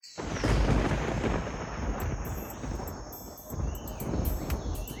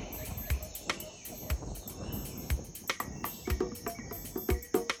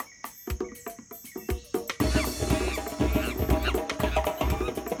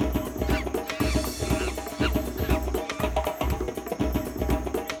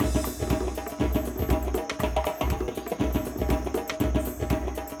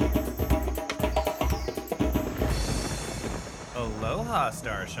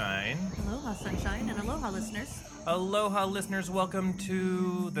Starshine. Aloha, Sunshine, and aloha, listeners. Aloha, listeners. Welcome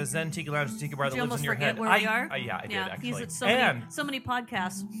to the Zen Tiki Lounge, Tiki Bar that Did you lives almost in your forget head. where we are? Yeah, I did, actually. He's at so many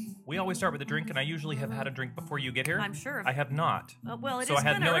podcasts. We always start with a drink, and I usually have had a drink before you get here. I'm sure. I have not. Well, it So is I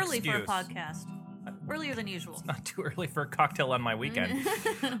have kind of no early excuse. for a podcast. Earlier than usual. It's not too early for a cocktail on my weekend.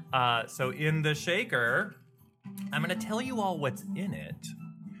 So in the shaker, I'm going to tell you all what's in it.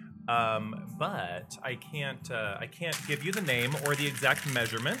 But I can't give you the name or the exact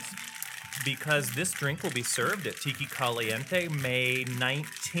measurements because this drink will be served at Tiki Caliente May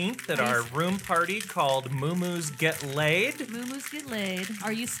 19th at our room party called Moo-Moo's Get Laid. Moo-Moo's Get Laid.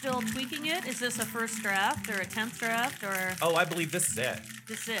 Are you still tweaking it? Is this a first draft or a 10th draft or? Oh, I believe this is it.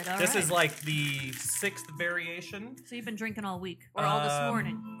 This is it. All This right. is like the 6th variation. So you've been drinking all week or all this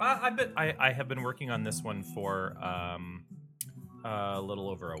morning? I have been working on this one for a little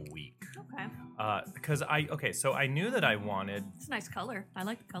over a week. Okay. Because so I knew that I wanted. It's a nice color. I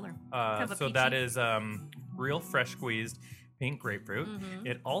like the color. So that is real fresh squeezed pink grapefruit. Mm-hmm.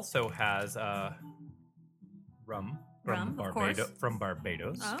 It also has rum Rum, of course. from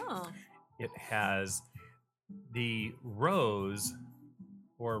Barbados. Oh. It has the rose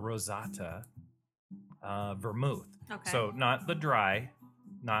or rosata vermouth. Okay. So not the dry,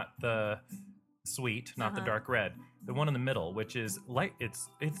 not the sweet, not the dark red. The one in the middle, which is light, it's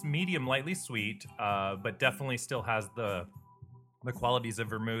medium, lightly sweet, but definitely still has the qualities of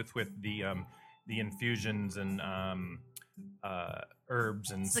vermouth with the infusions and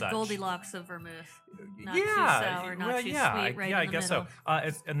herbs and It's such. the Goldilocks of vermouth. Not yeah, too sour, not well, too yeah, sweet, right yeah, I in the guess middle.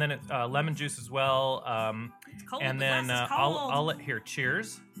 so. And then lemon juice as well. It's cold. And The then glass is I'll cold. let here.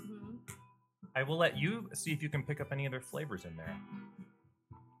 Cheers. Mhm. I will let you see if you can pick up any other flavors in there.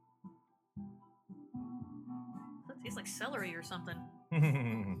 That tastes like celery or something.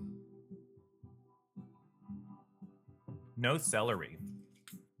 No celery.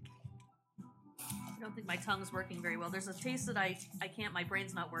 I don't think my tongue's working very well. There's a taste that I can't. My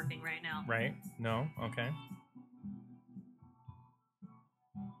brain's not working right now. Right? No? Okay.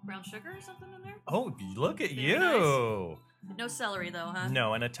 Brown sugar or something in there? Oh, look at Very you! No celery though, huh?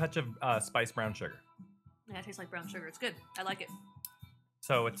 No, and a touch of spiced brown sugar. Yeah, it tastes like brown sugar. It's good. I like it.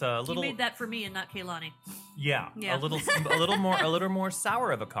 So it's a little. You made that for me and not Kaylani. Yeah, Yeah. a little more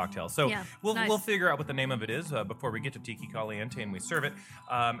sour of a cocktail. So Yeah, we'll nice. we'll figure out what the name of it is before we get to Tiki Caliente and we serve it,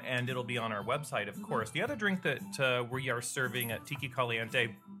 and it'll be on our website, of course. The other drink that we are serving at Tiki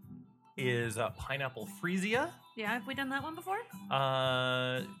Caliente is pineapple freesia. Yeah, have we done that one before?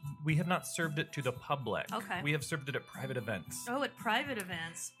 We have not served it to the public. Okay. We have served it at private events. Oh, at private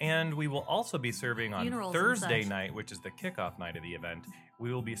events. And we will also be serving on Funerals and Thursday such. night, which is the kickoff night of the event.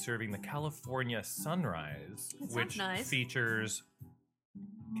 We will be serving the California Sunrise, That sounds which nice. features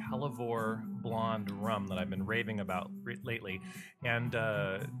Calivore blonde rum that I've been raving about lately. And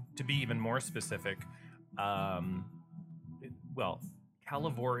to be even more specific,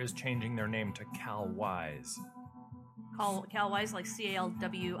 Calivore is changing their name to Calwise. Calwise, like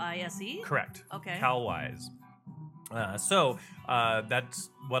Calwise? Correct. Okay. Calwise. So that's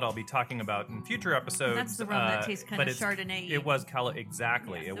what I'll be talking about in future episodes. That's the rum that tastes kind but of Chardonnay. It was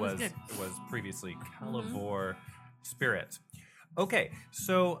exactly. Yeah, it it was was good. it was previously Calivore Spirit. Okay,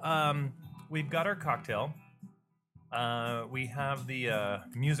 so we've got our cocktail. We have the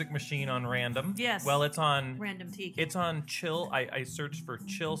music machine on random. Yes. Well, it's on Random tiki. It's on chill. I searched for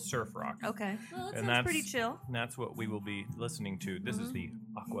chill surf rock. Okay. Well, that And sounds pretty chill. And that's what we will be listening to. This is the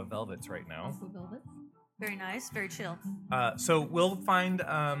Aqua Velvets right now. Velvet. Very nice. Very chill. So we'll find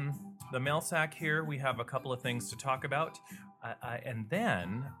the mail sack here. We have a couple of things to talk about. And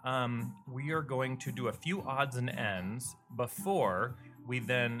then we are going to do a few odds and ends before we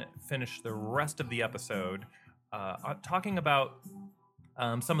then finish the rest of the episode talking about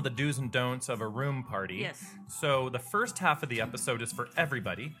some of the do's and don'ts of a room party. Yes. So the first half of the episode is for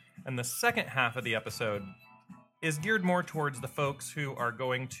everybody, and the second half of the episode is geared more towards the folks who are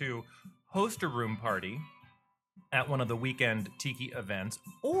going to host a room party at one of the weekend tiki events,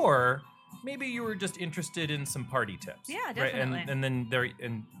 or maybe you were just interested in some party tips. Yeah, right? definitely. And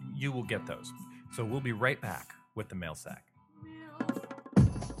then you will get those. So we'll be right back with the mail sack.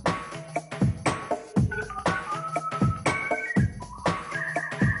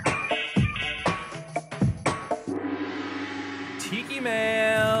 Tiki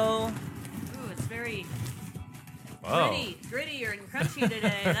mail. Ooh, it's very Whoa. grittier and crunchy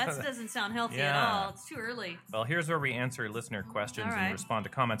today. That doesn't sound healthy at Yeah. all. It's too early. Well, here's where we answer listener questions All and right. respond to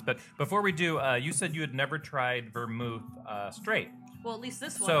comments. But before we do, you said you had never tried vermouth straight. Well, at least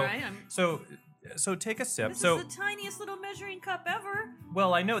this one, So, right? so So take a sip. This So is the tiniest little measuring cup ever.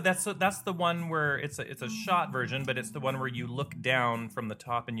 well, I know that's the one where it's a shot version, but it's the one where you look down from the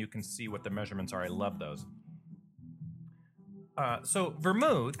top and you can see what the measurements are. I love those. So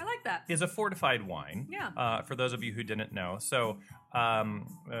vermouth I like that. is a fortified wine. Yeah. For those of you who didn't know, so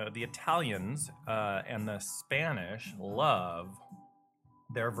the Italians and the Spanish love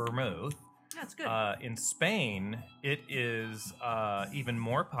their vermouth. That's good. In Spain, it is even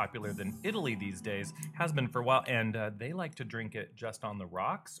more popular than Italy these days. Has been for a while, and they like to drink it just on the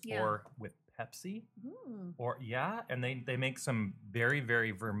rocks Yeah. or with Pepsi, Mm. and they make some very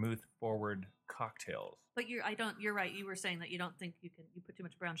very vermouth forward cocktails. But you're right. You were saying that you don't think you put too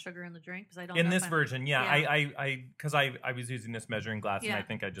much brown sugar in the drink because I don't. In know this if I'm- version, Yeah. I because I was using this measuring glass and Yeah. I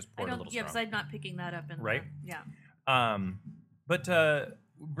think I just I poured a don't. little Yeah, because strong. I'm not picking that up. In Right? Yeah. But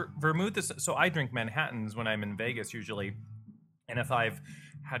vermouth is so I drink Manhattans when I'm in Vegas usually, and if I've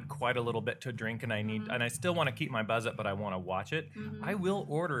had quite a little bit to drink and I need Mhm. and I still want to keep my buzz up but I want to watch it, Mhm. I will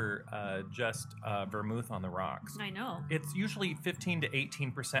order just vermouth on the rocks. I know. It's usually 15 to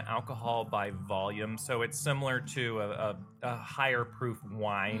 18% alcohol by volume, so it's similar to a higher proof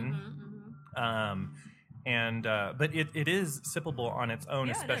wine. Mhm. But it is sippable on its own,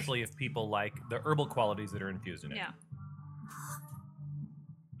 Yeah, it is. especially if people like the herbal qualities that are infused in it. Yeah.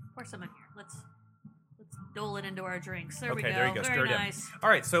 Pour some in here. Let's dole it into our drinks. There we go. Okay, there you go. Very Stir it in. nice. All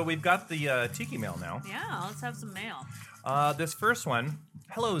right, so we've got the tiki mail now. Yeah, let's have some mail. This first one.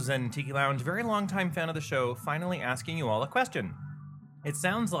 Hello, Zen Tiki Lounge. Very long time fan of the show. Finally asking you all a question. It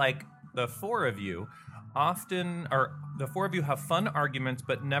sounds like the four of you have fun arguments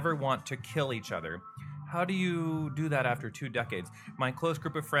but never want to kill each other. How do you do that after 2 decades? My close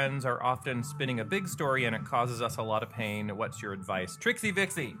group of friends are often spinning a big story and it causes us a lot of pain. What's your advice? Trixie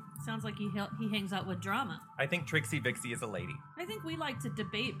Vixie. Sounds like he hangs out with drama. I think Trixie Vixie is a lady. I think we like to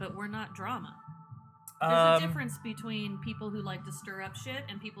debate, but we're not drama. There's a Um, difference between people who like to stir up shit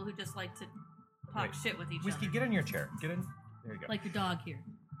and people who just like to talk Wait. shit with each Whiskey, other. get in your chair. Get in. There you go. Like your dog here.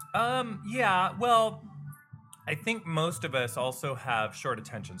 Yeah, well, I think most of us also have short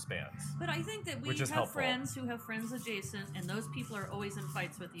attention spans. But I think that we Which is have helpful. friends who have friends adjacent, and those people are always in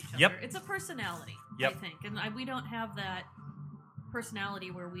fights with each other. Yep. It's a personality, Yep. I think. And we don't have that personality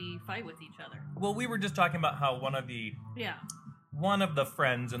where we fight with each other. Well, we were just talking about how one of the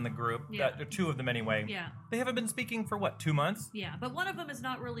friends in the group, Yeah. two of them anyway, Yeah. they haven't been speaking for what, 2 months? Yeah. But one of them is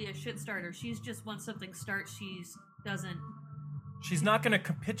not really a shit starter. She's just once something starts, doesn't. She's not going to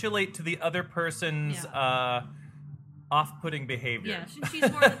capitulate to the other person's off-putting behavior. Yeah, she's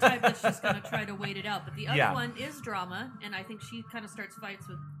more the type that's just going to try to wait it out. But the other Yeah. one is drama, and I think she kind of starts fights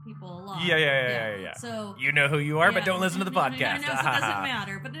with people a lot. Yeah. So You know who you are, but yeah, don't listen to the I podcast. know, so it doesn't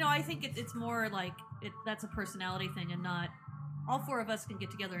matter. But no, I think it's more like that's a personality thing, and not all four of us can get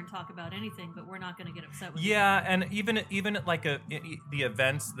together and talk about anything, but we're not going to get upset with. Yeah, and even at like the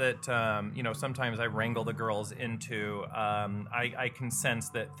events that sometimes I wrangle the girls into, I can sense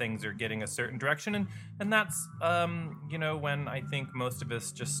that things are getting a certain direction, and that's when I think most of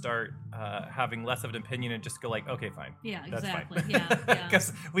us just start having less of an opinion and just go like, okay, fine. Yeah, That's exactly. fine. Yeah.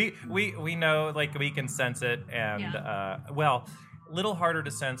 Because we know, like, we can sense it, and a little harder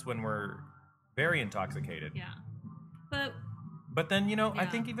to sense when we're very intoxicated. Yeah. But then, I Yeah.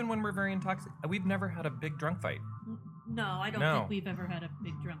 think even when we're very intoxicated, we've never had a big drunk fight. No, I don't No. think we've ever had a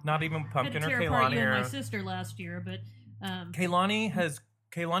big drunk. Not even Had Pumpkin to or tear apart Kaylani. you and my Or sister last year, but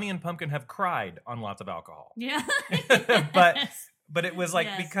Kaylani and Pumpkin have cried on lots of alcohol. yeah. But it was like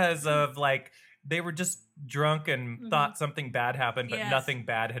Yes. because of like they were just drunk and Mhm. thought something bad happened, but Yes. nothing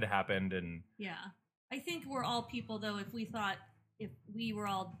bad had happened, and Yeah. I think we're all people, though, if we were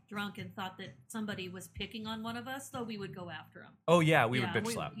all drunk and thought that somebody was picking on one of us, though, we would go after them. oh yeah, we would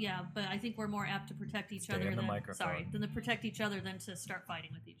bitch slap. Yeah, but I think we're more apt to protect each Stay other in the than microphone. than to protect each other than to start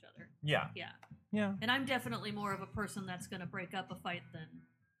fighting with each other. Yeah, Yeah. yeah. And I'm definitely more of a person that's going to break up a fight than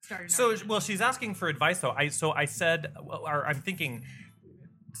start an So, argument. well, she's asking for advice, though. I said, or I'm thinking,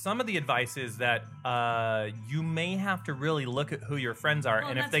 some of the advice is that you may have to really look at who your friends are, Well,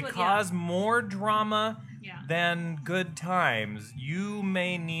 and if that's they what- cause more drama Yeah. than good times, you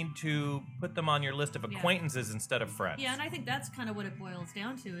may need to put them on your list of Yeah. acquaintances instead of friends. Yeah, and I think that's kind of what it boils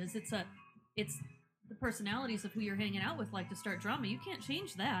down to. Is it's the personalities of who you're hanging out with like to start drama. You can't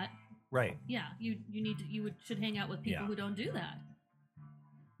change that. Right. Yeah, you should hang out with people Yeah. who don't do that.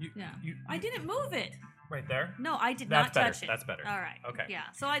 You, Yeah. you- I didn't move it. right there. No, I did That's not better. touch it. That's better. All right. Okay.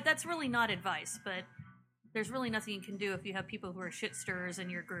 Yeah. So that's really not advice, but there's really nothing you can do if you have people who are shit stirrers in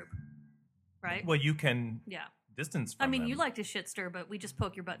your group, right? Well, you can Yeah. distance from I mean, them. you like to shit stir, but we just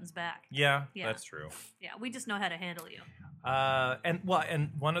poke your buttons back. Yeah, Yeah. that's true. Yeah, we just know how to handle you. And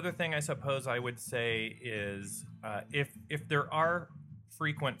one other thing I suppose I would say is if there are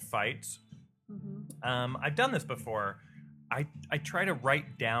frequent fights, I've done this before. I try to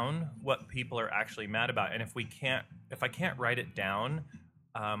write down what people are actually mad about, and if I can't write it down,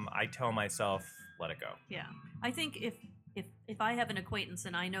 I tell myself let it go. Yeah, I think if I have an acquaintance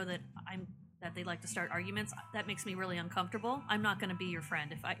and I know that they like to start arguments, that makes me really uncomfortable. I'm not going to be your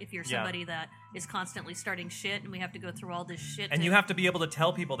friend if you're somebody that is constantly starting shit and we have to go through all this shit. And you have to be able to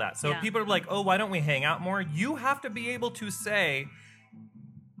tell people that. So if people are like, "Oh, why don't we hang out more?" You have to be able to say,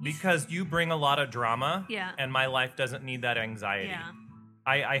 because you bring a lot of drama, and my life doesn't need that anxiety. Yeah.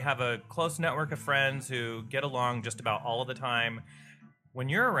 I have a close network of friends who get along just about all of the time. When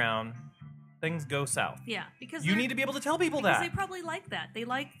you're around, things go south. Yeah, because you need to be able to tell people that. Because they probably like that. They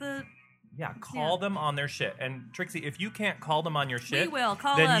like the... Yeah, call them on their shit. And Trixie, if you can't call them on your shit, we will.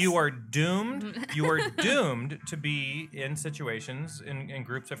 Call then us. you are doomed. You are doomed to be in situations, in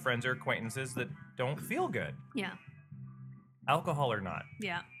groups of friends or acquaintances that don't feel good. Yeah. Alcohol or not.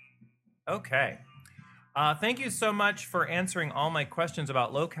 Yeah. Okay. Thank you so much for answering all my questions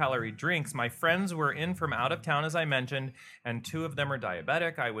about low-calorie drinks. My friends were in from out of town, as I mentioned, and 2 of them are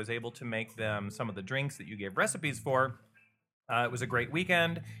diabetic. I was able to make them some of the drinks that you gave recipes for. It was a great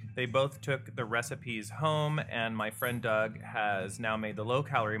weekend. They both took the recipes home, and my friend Doug has now made the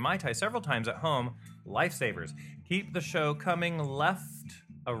low-calorie Mai Tai several times at home. Lifesavers. Keep the show coming. Left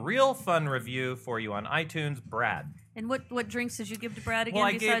a real fun review for you on iTunes, Brad. And what drinks did you give to Brad again?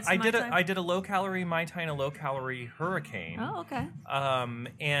 Well, besides the Mai Tai? I did a low-calorie Mai Tai and a low-calorie Hurricane. Oh, okay.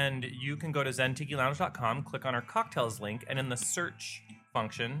 And you can go to zentikilounge.com, click on our cocktails link, and in the search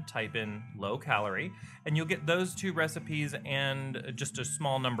function, type in low-calorie, and you'll get those 2 recipes and just a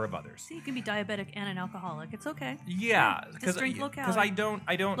small number of others. See, you can be diabetic and an alcoholic. It's okay. Yeah, just drink low calorie. Because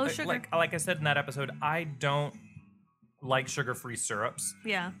I don't Low sugar. like I said in that episode, I don't like sugar-free syrups.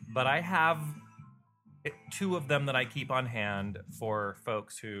 Yeah. But I have 2 of them that I keep on hand for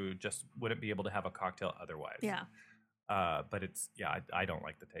folks who just wouldn't be able to have a cocktail otherwise. Yeah. But it's I don't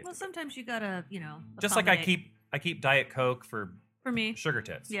like the taste. Well, of sometimes you gotta just like I accommodate. keep Diet Coke for me. Sugar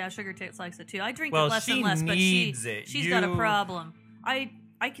Tits. Yeah, Sugar Tits likes it too. I drink Well, it less she and less, but needs it. she's got a problem. I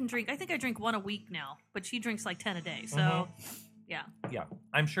can drink. I think I drink 1 a week now, but she drinks like 10 a day. So, yeah. Yeah,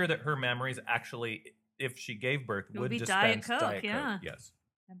 I'm sure that her memories actually, if she gave birth, It would be dispense Diet Coke, Diet yeah. Coke. Yes.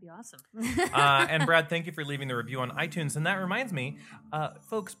 That'd be awesome. And Brad, thank you for leaving the review on iTunes. And that reminds me,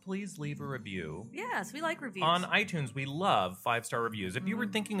 folks, please leave a review. Yes, we like reviews. On iTunes, we love 5-star reviews. If you were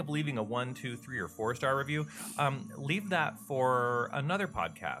thinking of leaving a 1, 2, 3, or 4-star review, leave that for another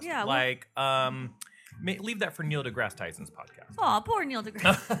podcast. Yeah, leave that for Neil deGrasse Tyson's podcast. Aw, poor Neil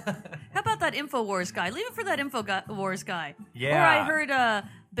deGrasse. How about that InfoWars guy? Leave it for that InfoWars guy. Yeah. Or I heard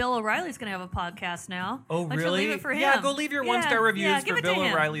Bill O'Reilly's going to have a podcast now. Oh, Why don't really? you leave it for him? Yeah, go leave your 1-star reviews give for it to Bill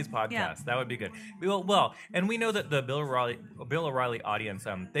him. O'Reilly's podcast. Yeah. That would be good. Well, and we know that the Bill O'Reilly audience,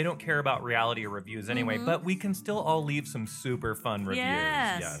 they don't care about reality or reviews anyway, but we can still all leave some super fun reviews.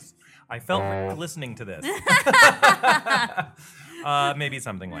 Yes. I felt listening to this. Maybe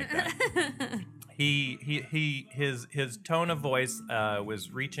something like that. His tone of voice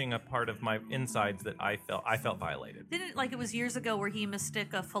was reaching a part of my insides that I felt violated. Didn't it was years ago where he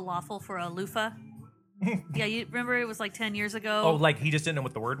mistook a falafel for a loofah? Yeah, you remember it was like 10 years ago. Oh, like he just didn't know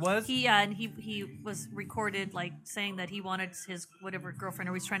what the word was? And he was recorded saying that he wanted his whatever girlfriend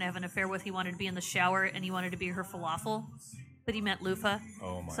or he's trying to have an affair with, he wanted to be in the shower and he wanted to be her falafel. But he meant loofah.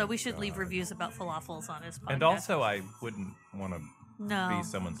 Oh my So we should God. leave reviews about falafels on his podcast. And also I wouldn't want to no. be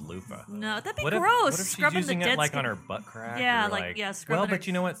someone's loofah. No, that'd be What gross. if she's Scrubbing using the it dead like skin. on her butt crack? Yeah, or scrubbing well, her- but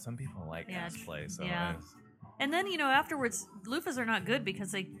you know what? Some people like Yeah, ass play, so yeah. it's- And then, afterwards, loofahs are not good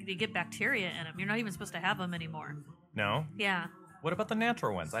because they get bacteria in them. You're not even supposed to have them anymore. No? Yeah. What about the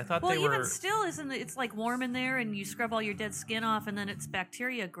natural ones? I thought Well, they even were... still, it's warm in there, and you scrub all your dead skin off, and then it's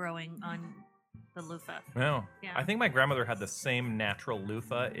bacteria growing on the loofah. No. Yeah. I think my grandmother had the same natural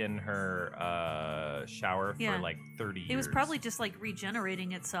loofah in her shower Yeah. for 30 years. It was probably just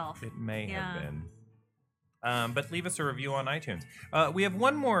regenerating itself. It may Yeah. have been. But leave us a review on iTunes. We have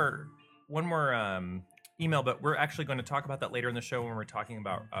one more email, but we're actually going to talk about that later in the show when we're talking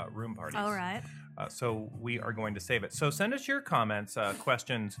about room parties. All right. So we are going to save it. So send us your comments,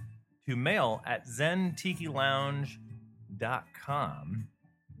 questions to mail at zentikilounge.com.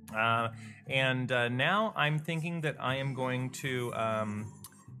 And now I'm thinking that I am going to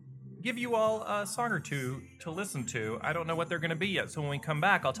give you all a song or two to listen to. I don't know what they're going to be yet. So when we come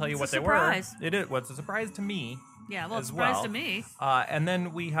back, I'll tell you It's what a they surprise. were. It is. Well, it's a surprise to me. Yeah, well, as surprise well. to me. And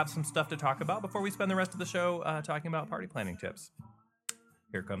then we have some stuff to talk about before we spend the rest of the show talking about party planning tips.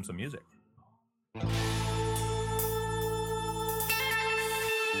 Here comes some music.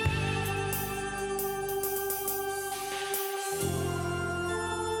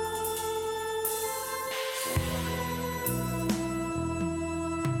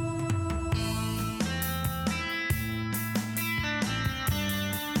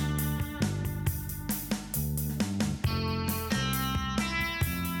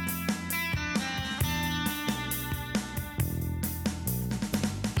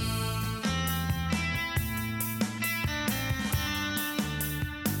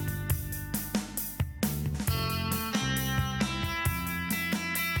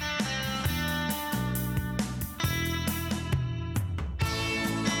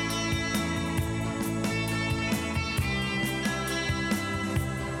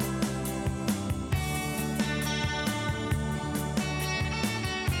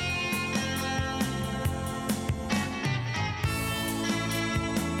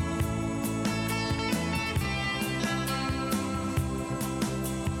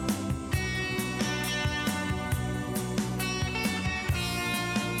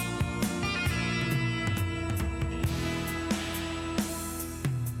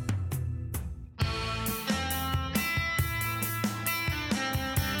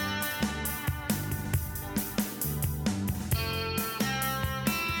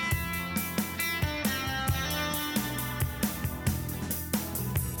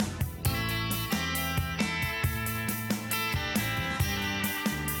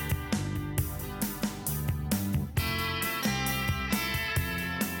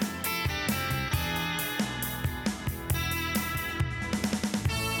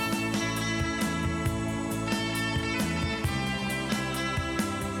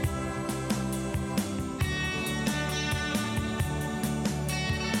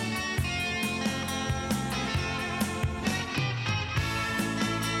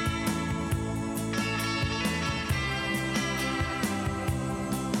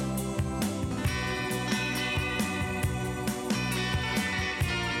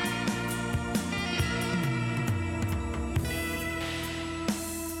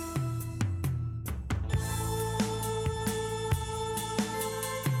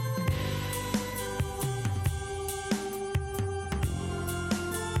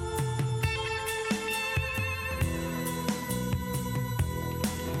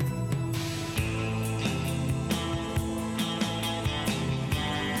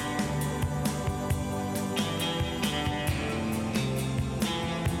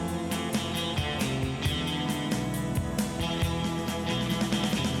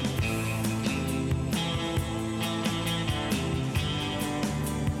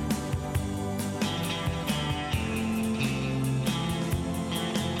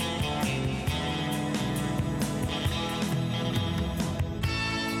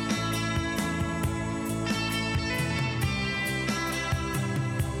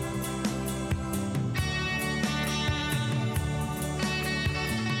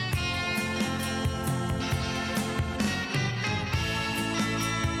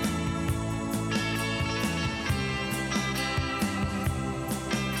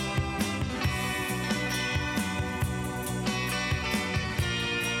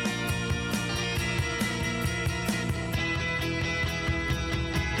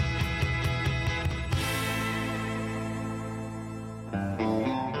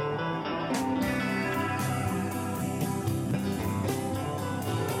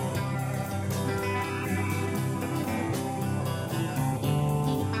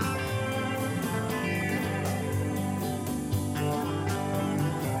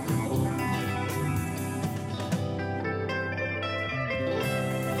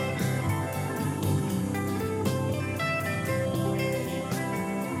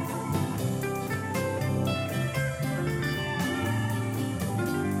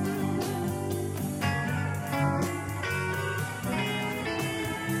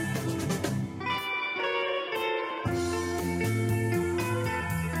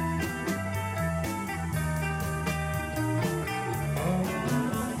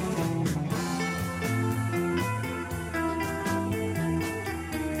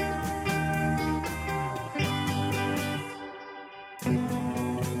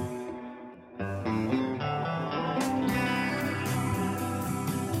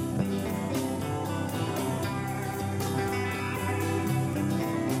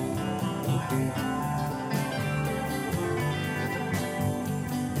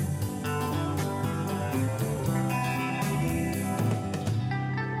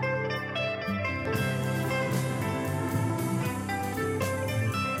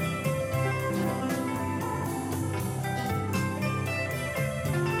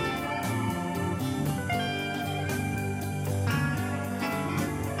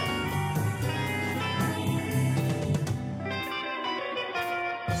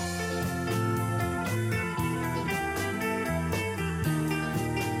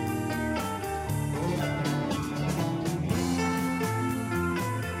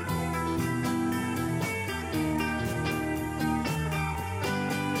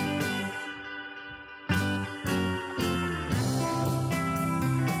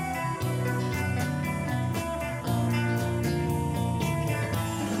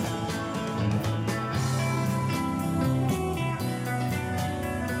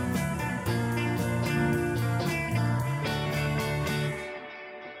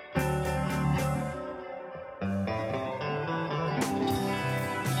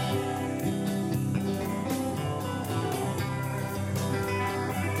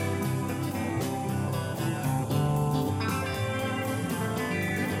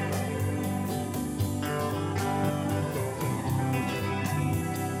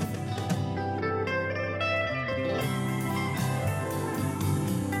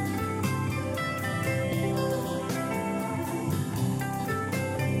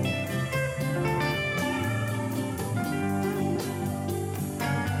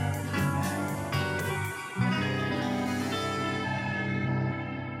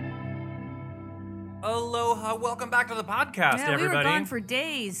 aloha. Welcome back to the podcast, Yeah, we everybody. were gone for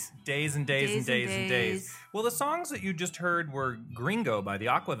days. Days and days and Days days and and days. days. Well, the songs that you just heard were Gringo by the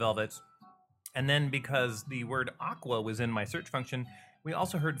Aqua Velvets. And then because the word aqua was in my search function, we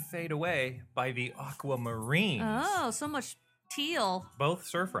also heard Fade Away by the Aquamarines. Oh, so much teal. Both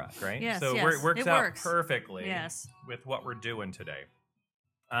surf rock, right? Yes, so yes. it works It out works. perfectly Yes. with what we're doing today.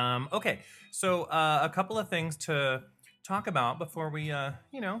 Okay, so a couple of things to talk about before we,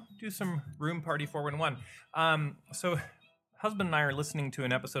 do some room party 411. So husband and I are listening to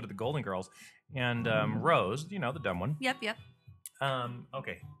an episode of The Golden Girls, and Rose, the dumb one. Yep.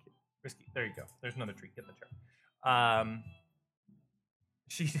 Okay, Risky, there you go. There's another treat. Get the chair.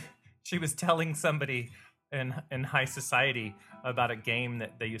 She was telling somebody in high society about a game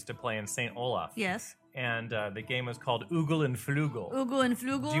that they used to play in St. Olaf. Yes. And the game was called Oogel and Flugel. Oogel and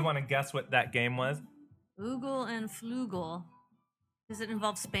Flugel. Do you want to guess what that game was? Oogel and Flugel. Does it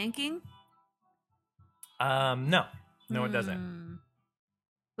involve spanking? No. No, it doesn't.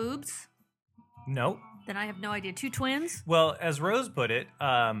 Boobs? Nope. Then I have no idea. Two twins? Well, as Rose put it,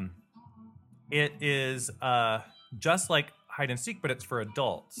 it is just like hide and seek, but it's for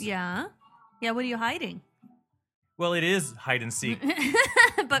adults. Yeah. Yeah, what are you hiding? Well, it is hide and seek,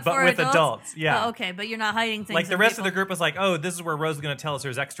 but but for with adults. Yeah. Oh, okay, but you're not hiding things. Like the in rest people. of the group was like, oh, this is where Rose is going to tell us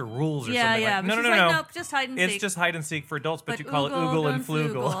there's extra rules or Yeah, something. yeah. Like, but no, she's no, like, no. Nope, just hide and seek. It's just hide and seek for adults, but But you call it Oogel and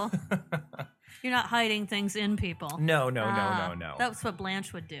Flugel. You're not hiding things in people. No. That's what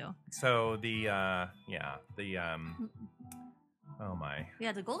Blanche would do. So oh my.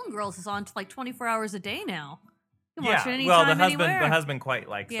 Yeah, the Golden Girls is on like 24 hours a day now. You can Yeah, watch it well, anytime, the anywhere. husband quite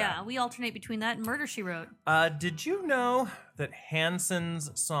likes Yeah, that. we alternate between that and Murder, She Wrote. Did you know that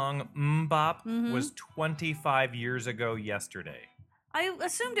Hanson's song Mbop Mm-hmm. was 25 years ago yesterday? I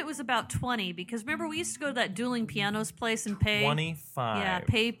assumed it was about 20 because remember we used to go to that dueling pianos place and pay 25. Yeah,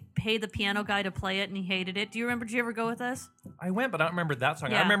 pay the piano guy to play it and he hated it. Do you remember? Did you ever go with us? I went, but I don't remember that song.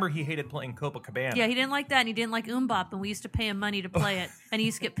 I Yeah. remember he hated playing Copacabana. Yeah, he didn't like that and he didn't like Mbop and we used to pay him money to play it and he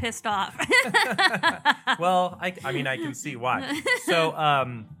used to get pissed off. Well, I can see why.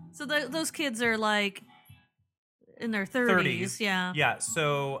 So, So those kids are like in their 30s. Yeah. Yeah.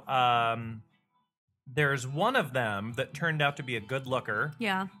 So, there's one of them that turned out to be a good looker.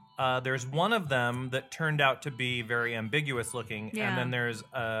 Yeah. There's one of them that turned out to be very ambiguous looking, Yeah. and then there's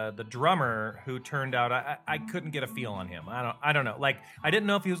the drummer who turned out I couldn't get a feel on him. I don't know. Like I didn't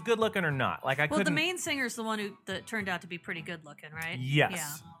know if he was good looking or not. Like I Well, couldn't. the main singer's the one that turned out to be pretty good looking, right? Yes. Yeah.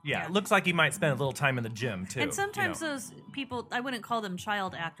 Yeah. It looks like he might spend a little time in the gym too. And sometimes you know. those people, I wouldn't call them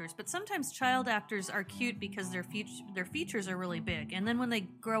child actors, but sometimes child actors are cute because their features are really big, and then when they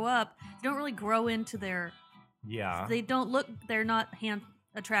grow up, they don't really grow into their. Yeah. They're not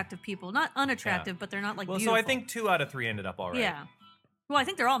attractive people, not unattractive, but they're not like. Well, beautiful. so I think 2 out of 3 ended up all right. Yeah. Well, I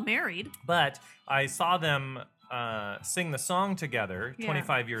think they're all married. But I saw them sing the song together Yeah.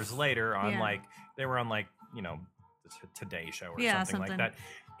 25 years later on Yeah. they were on the Today Show or Yeah, something like something. that.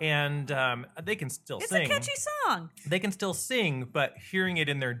 And they can still It's sing. a catchy song. They can still sing, but hearing it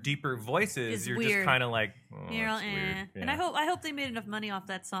in their deeper voices, It's you're weird. just kind of like, oh, You're all, that's weird. And Yeah. I hope they made enough money off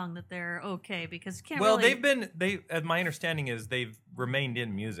that song that they're okay because you can't Well, really. my understanding is they've remained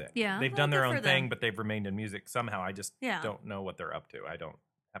in music. Yeah, They've well, done their good own for thing, them. but they've remained in music somehow. I just Yeah. don't know what they're up to.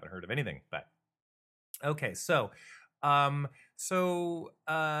 Haven't heard of anything, but okay. So,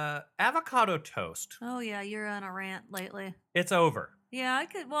 avocado toast. Oh yeah, you're on a rant lately. It's over. Yeah, I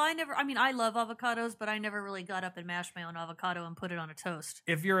could. Well, I love avocados, but I never really got up and mashed my own avocado and put it on a toast.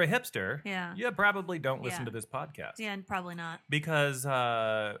 If you're a hipster, Yeah. you probably don't listen Yeah. to this podcast. Yeah, and probably not. Because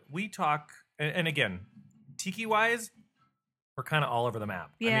we talk, and again, tiki wise, we're kind of all over the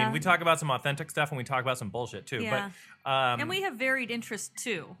map. I Yeah. mean, we talk about some authentic stuff and we talk about some bullshit too. Yeah. But And we have varied interests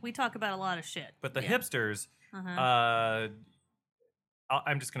too. We talk about a lot of shit. but the Yeah. hipsters, Uh-huh.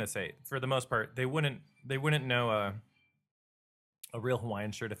 I'm just gonna say, for the most part, they wouldn't know a real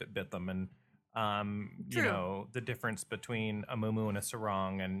Hawaiian shirt if it bit them, and True. the difference between a muumuu and a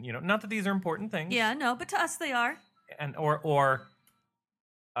sarong, and not that these are important things. Yeah, no, but to us they are. And or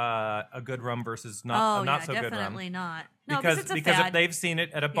a good rum versus not so good rum. definitely not. No, Because it's a if fad. they've seen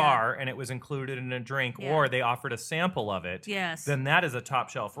it at a bar and it was included in a drink, Yeah. or they offered a sample of it, Yes. then that is a top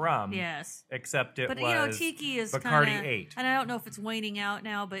shelf rum. Yes. Except it But was tiki is Bacardi kinda, 8. and I don't know if it's waning out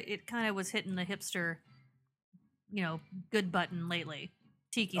now, but it kind of was hitting the hipster, good button lately.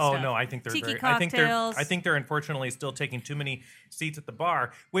 Tiki Oh stuff. no, I think they're Tiki very. cocktails. I think they're unfortunately still taking too many seats at the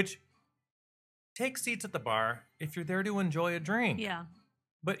bar. Which take seats at the bar if you're there to enjoy a drink. Yeah.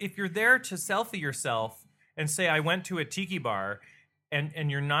 But if you're there to selfie yourself and say I went to a tiki bar, and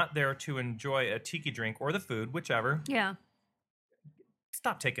you're not there to enjoy a tiki drink or the food, whichever. Yeah.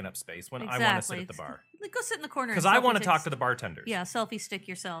 stop taking up space when I want to sit at the bar. Like, go sit in the corner. Because I want to talk to the bartenders. Yeah, selfie stick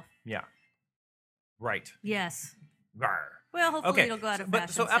yourself. Yeah. Right. Yes. Rawr. Well, hopefully it'll go out of fashion.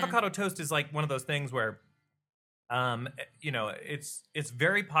 So avocado toast is like one of those things where, it's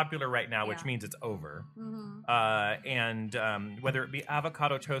very popular right now, which means it's over. And whether it be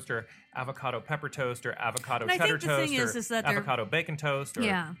avocado toast or avocado pepper toast or avocado cheddar toast thing is that avocado bacon toast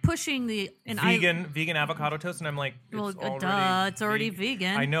or pushing the vegan avocado toast, and I'm like, it's already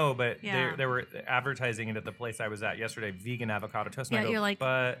vegan. I know, but they were advertising it at the place I was at yesterday, vegan avocado toast. And I go, you're like,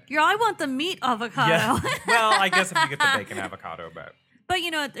 but I want the meat avocado. Yeah. Well, I guess if you get the bacon avocado, but. But,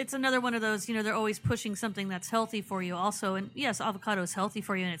 it's another one of those, they're always pushing something that's healthy for you also. And yes, avocado is healthy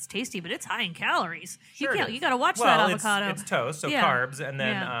for you and it's tasty, but it's high in calories. Sure, you got to watch that avocado. It's toast, so carbs and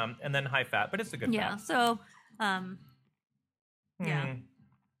then high fat, but it's a good fat. Yeah, so, I'm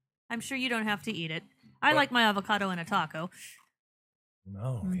sure you don't have to eat it. I like my avocado in a taco.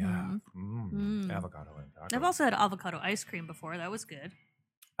 No, avocado in a taco. I've also had avocado ice cream before. That was good.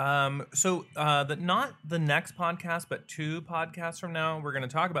 So not the next podcast, but 2 podcasts from now, we're going to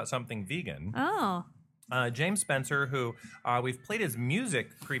talk about something vegan. Oh. James Spencer, who we've played his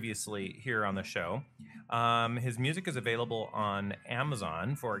music previously here on the show. His music is available on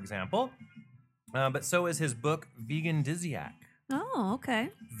Amazon, for example. But so is his book, Vegan Disiac. Oh, okay.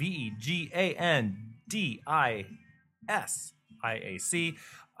 VeganDisiac.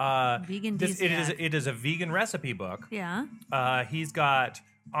 Vegan Disiac. It is a vegan recipe book. Yeah. He's got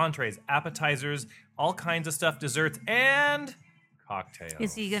entrees, appetizers, all kinds of stuff, desserts, and cocktails.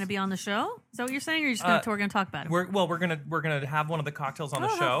 Is he going to be on the show? Is that what you're saying, or we're going to talk about it? We're gonna have one of the cocktails on the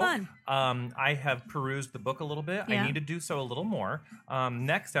show. How fun. I have perused the book a little bit. Yeah. I need to do so a little more.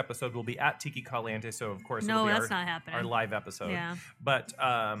 Next episode will be at Tiki Caliente, so of course it'll be that's not happening. Our live episode. Yeah. But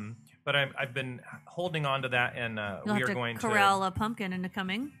I've been holding on to that, and we are going to corral a pumpkin into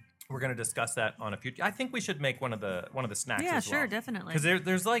coming. We're going to discuss that on a future. I think we should make one of the snacks. Yeah, as well. sure, definitely. Because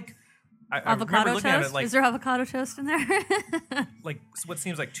there's like avocado toast. At it, like, is there avocado toast in there? like what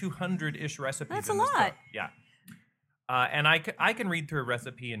seems like 200-ish recipes. That's in a this lot. book. Yeah. And I can read through a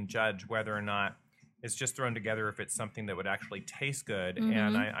recipe and judge whether or not it's just thrown together, if it's something that would actually taste good. Mm-hmm.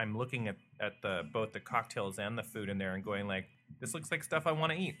 And I'm looking at both the cocktails and the food in there and going like, this looks like stuff I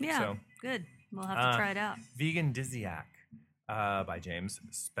want to eat. Yeah, so, good. We'll have to try it out. Vegan Disiac by James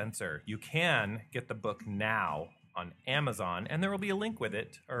Spencer. You can get the book now on Amazon, and there will be a link with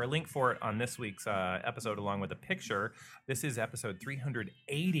it, or a link for it on this week's episode, along with a picture. This is episode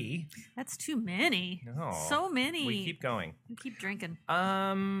 380. That's too many. No, so many. We keep going. We keep drinking.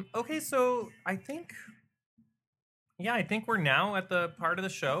 Okay, so I think we're now at the part of the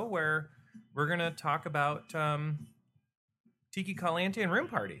show where we're gonna talk about Tiki Caliente and room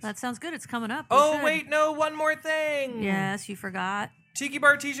parties. That sounds good. It's coming up. Wait, no, one more thing. Yes, you forgot. Tiki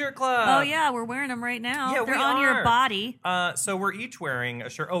Bar T-shirt Club. Oh yeah, we're wearing them right now. Yeah, they're on your body. So we're each wearing a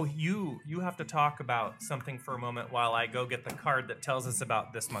shirt. Oh, you have to talk about something for a moment while I go get the card that tells us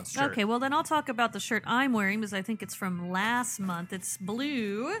about this month's shirt. Okay, well then I'll talk about the shirt I'm wearing because I think it's from last month. It's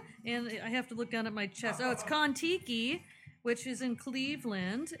blue, and I have to look down at my chest. Oh, it's Con Tiki, which is in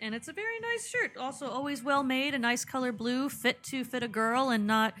Cleveland, and it's a very nice shirt. Also, always well made, a nice color blue, fit a girl, and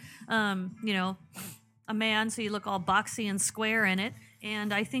not, a man, so you look all boxy and square in it.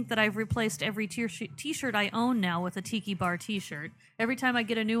 And I think that I've replaced every t-shirt I own now with a Tiki Bar t-shirt. Every time I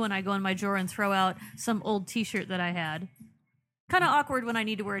get a new one, I go in my drawer and throw out some old t-shirt that I had. Kind of awkward when I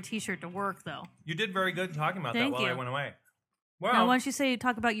need to wear a t-shirt to work, though. You did very good talking about Thank that while you. I went away. Well, now, why don't you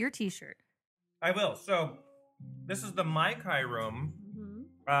talk about your t-shirt? I will. So, this is the Mai Kai room.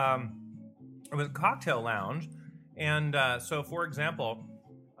 It was a cocktail lounge. And so, for example,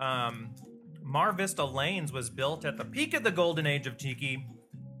 Mar Vista Lanes was built at the peak of the golden age of Tiki,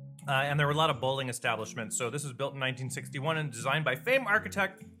 and there were a lot of bowling establishments. So this was built in 1961 and designed by famed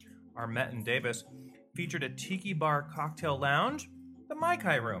architect Armette Davis. Featured a Tiki Bar cocktail lounge, the Mai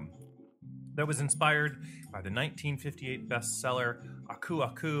Kai room, that was inspired by the 1958 bestseller Aku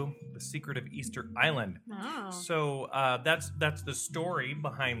Aku, The Secret of Easter Island. Oh. So that's the story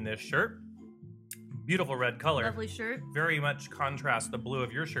behind this shirt. Beautiful red color. Lovely shirt. Very much contrasts the blue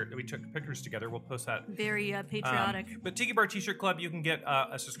of your shirt that we took pictures together. We'll post that. Very patriotic. But Tiki Bar T-shirt Club, you can get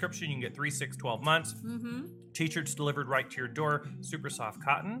a subscription. You can get 3, 6, 12 months. Mm-hmm. T-shirts delivered right to your door. Super soft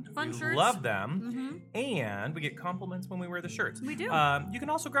cotton. Fun we shirts. Love them. Mm-hmm. And we get compliments when we wear the shirts. We do. You can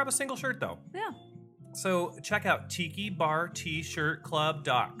also grab a single shirt, though. Yeah. So check out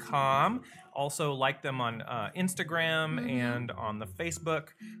tikibartshirtclub.com. Also like them on Instagram and on the Facebook.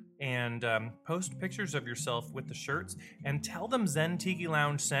 and post pictures of yourself with the shirts and tell them Zen Tiki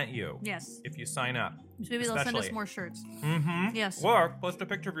Lounge sent you. Yes. If you sign up. Maybe they'll send us more shirts. Mm-hmm. Yes. Or post a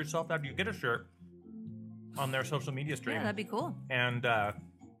picture of yourself after you get a shirt on their social media stream. Yeah, that'd be cool. And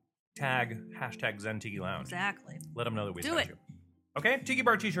tag hashtag Zen Tiki Lounge. Exactly. Let them know that we Do sent it. you. Okay, Tiki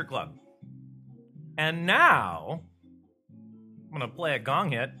Bar T-shirt Club. And now I'm gonna play a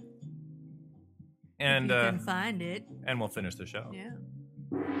gong hit, and if you can find it. and we'll finish the show. Yeah.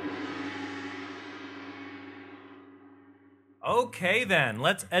 Okay, then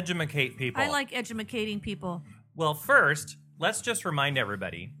let's educate people. I like educating people. Well, first, let's just remind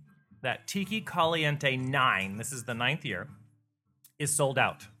everybody that Tiki Caliente 9, this is the 9th year, is sold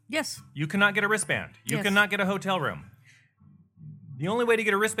out. Yes. You cannot get a wristband. You Yes. cannot get a hotel room. The only way to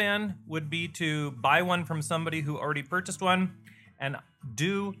get a wristband would be to buy one from somebody who already purchased one, and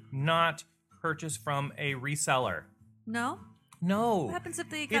do not purchase from a reseller. No? No. What happens if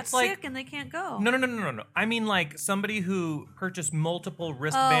they got It's like- sick and they can't go? No. I mean, like somebody who purchased multiple Oh,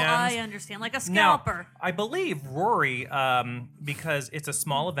 wristbands. I understand. Like a Now, scalper. I believe Rory, because it's a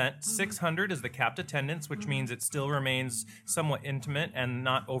small event, 600 is the capped attendance, which means it still remains somewhat intimate and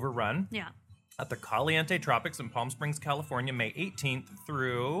not overrun. Yeah. At the Caliente Tropics in Palm Springs, California, May 18th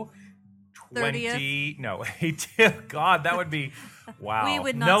through 30th. No, 18th. God, that would be wow. We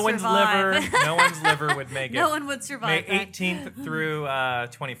would not no survive. one's liver would make it. No one would survive May that. 18th through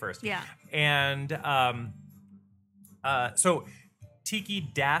 21st. Yeah. And so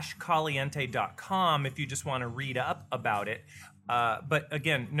tiki-caliente.com if you just want to read up about it. But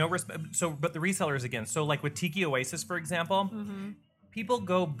again, no respect. But the resellers again. So like with Tiki Oasis, for example, people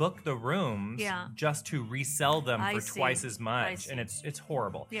go book the rooms Yeah. just to resell them I for see. twice as I much, see. and it's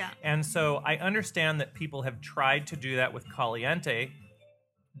horrible. Yeah. And so I understand that people have tried to do that with Caliente,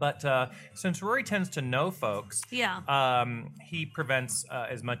 but since Rory tends to know folks, Yeah. he prevents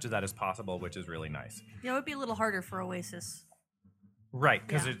as much of that as possible, which is really nice. Yeah, it would be a little harder for Oasis. Right,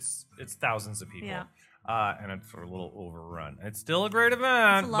 because Yeah. it's thousands of people. Yeah. And it's a little overrun. It's still a great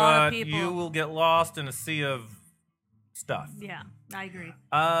event, It's a lot of but people. you will get lost in a sea of stuff. Yeah, I agree.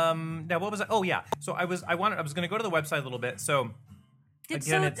 Now what was I? Oh yeah. So I was going to go to the website a little bit. So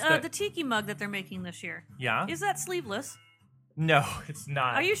again, it's the tiki mug that they're making this year, yeah. is that sleeveless? No, it's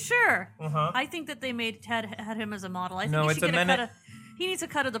not. Are you sure? Uh-huh. I think that they had him as a model. I think No, he it's should a get a Mena- cut of. He needs a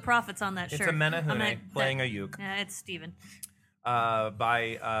cut of the profits on that It's shirt. a Menahune on that- playing a uke. Yeah, it's Steven.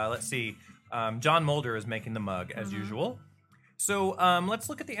 By let's see, John Mulder is making the mug as usual. So let's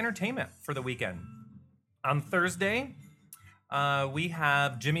look at the entertainment for the weekend. On Thursday, we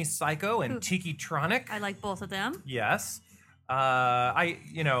have Jimmy Psycho and Tiki Tronic. I like both of them. Yes, I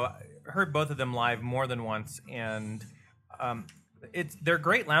heard both of them live more than once, and they're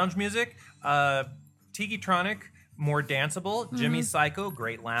great lounge music. Tiki Tronic, more danceable. Jimmy Psycho,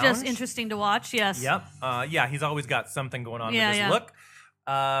 great lounge. Just interesting to watch. Yes. Yep. Yeah, he's always got something going on Yeah, with his yeah.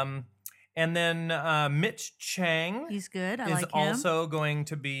 look. And then Mitch Chang He's good. I is like him. also going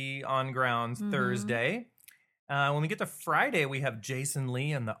to be on grounds Thursday. When we get to Friday, we have Jason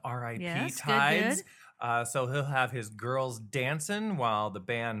Lee and the R.I.P. Yes, good, Tides. So he'll have his girls dancing while the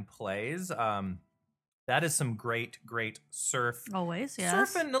band plays. That is some great surf. Always. Yes.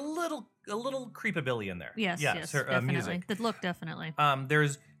 Surf and a little creepabilly in there. Yes. Yes. her, Definitely. music. The look definitely.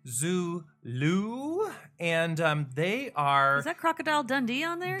 There's Zulu, and they are. Is that Crocodile Dundee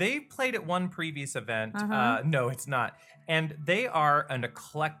on there? They played at one previous event. Uh-huh. No, it's not. And they are an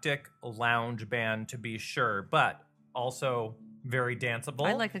eclectic lounge band, to be sure, but also very danceable.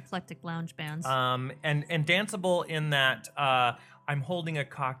 I like eclectic lounge bands. and danceable in that I'm holding a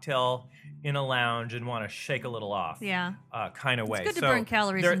cocktail in a lounge and want to shake a little off. Yeah. Kind of way. good to burn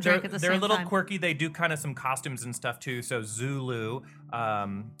calories and drink at the They're a same little time. quirky. They do kind of some costumes and stuff too. So Zulu,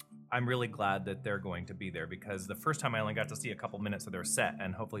 I'm really glad that they're going to be there because the first time I only got to see a couple minutes of their set,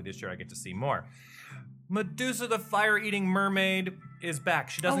 and hopefully this year I get to see more. Medusa the Fire-Eating Mermaid is back.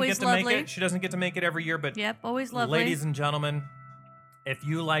 She doesn't Always get to make lovely. it. She doesn't get to make it every year, but Yep. Always lovely. ladies and gentlemen, if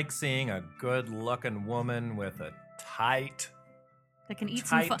you like seeing a good-looking woman with a tight that can eat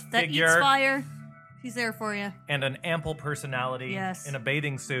tight that figure. eats fire. He's there for you. and an ample personality Yes. in a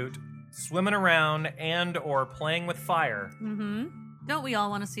bathing suit, swimming around and or playing with fire, Mm-hmm. Don't we all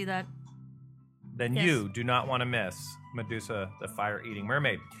want to see that? then Yes. you do not want to miss Medusa the Fire-Eating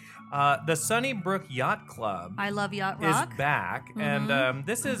Mermaid. The Sunnybrook Yacht Club I love yacht rock. is back, and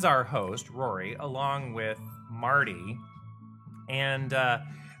this is our host, Rory, along with Marty, and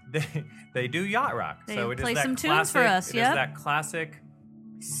they do yacht rock. They so it is play that some tunes classic, for us, It is yep. that classic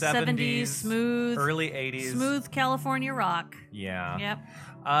 70s smooth, early 80s. smooth California rock. Yeah. Yep.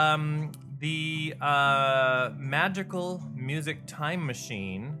 The Magical Music Time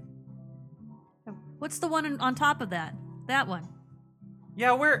Machine What's the one on top of that? That one.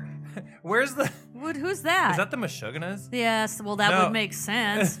 Yeah, where's the... Who's that? Is that the Meshuggahs? Yes, well, that No. would make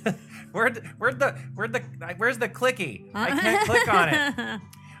sense. Where's the clicky? I can't click on it.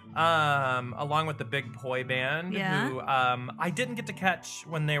 Along with the Big Poi Band, Yeah. who I didn't get to catch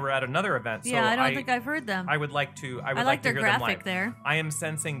when they were at another event. So Yeah, I don't think I've heard them. I would like to. I would I like their to hear them graphic live. there. I am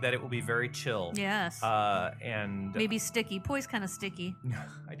sensing that it will be very chill. Yes. And Maybe sticky. Poi's kind of sticky.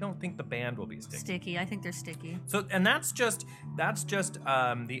 I don't think the band will be sticky. Sticky. I think they're sticky. So, and that's just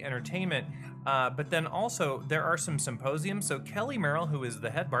the entertainment. But then also there are some symposiums. So Kelly Merrill, who is the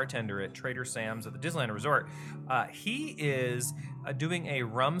head bartender at Trader Sam's at the Disneyland Resort, he is doing a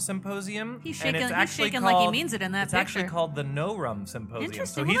rum symposium. He's and shaking, it's actually like called, he means it in that It's picture. actually called the No Rum Symposium.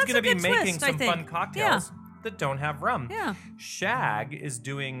 Interesting. So Well, he's that's going to a be good making twist, I some think. fun cocktails that don't have rum. Yeah. Shag is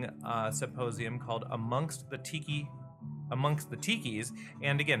doing a symposium called Amongst the Tikis,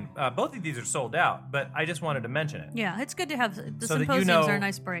 and again, both of these are sold out, but I just wanted to mention it. Yeah, it's good to have the So that you symposiums know- are a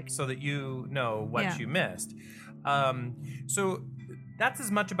nice break. So that you know what Yeah. you missed. So that's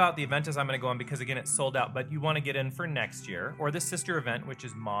as much about the event as I'm going to go on because, again, it's sold out, but you want to get in for next year, or the sister event, which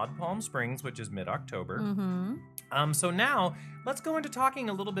is Maud Palm Springs, which is mid-October. Mm-hmm. So now, let's go into talking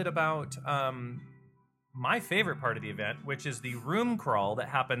a little bit about my favorite part of the event, which is the room crawl that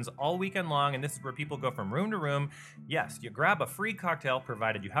happens all weekend long, and this is where people go from room to room. Yes, you grab a free cocktail,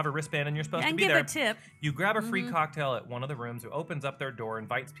 provided you have a wristband and you're supposed And to be give there. a tip. You grab a free cocktail at one of the rooms, who opens up their door,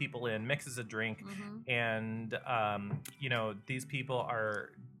 invites people in, mixes a drink, and these people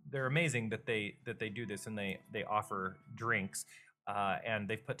they're amazing that they do this, and they offer drinks, and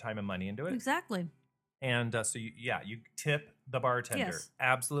they've put time and money into it. Exactly. And so you tip the bartender. Yes.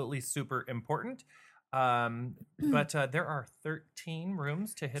 Absolutely super important. But there are 13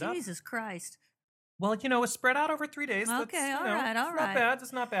 rooms to hit up. Jesus Christ. Well, it's spread out over 3 days. Okay, That's, all right. It's not bad.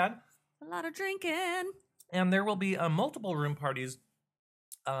 It's not bad. A lot of drinking. And there will be multiple room parties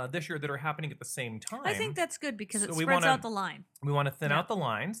this year that are happening at the same time. I think that's good because So it we spreads wanna- out the line. We want to thin Yeah. out the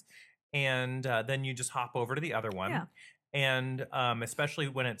lines, and then you just hop over to the other one. Yeah. And especially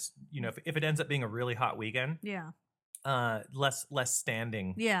when it's, if it ends up being a really hot weekend, Yeah. less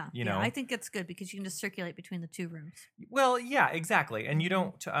standing. Yeah. You yeah. know? I think it's good because you can just circulate between the two rooms. Well, yeah, exactly. And you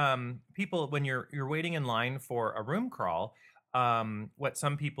don't people, when you're waiting in line for a room crawl, what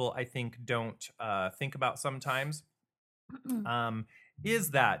some people I think don't think about sometimes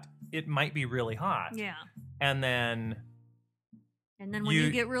is that it might be really hot. Yeah. And then And then when you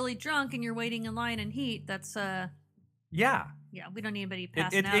get really drunk and you're waiting in line in heat, that's yeah, we don't need anybody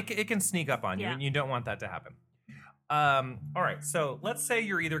passing out. it can sneak up on you, Yeah. and you don't want that to happen. All right, so let's say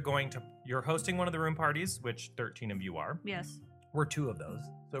you're either you're hosting one of the room parties, which 13 of you are. Yes. We're 2 of those,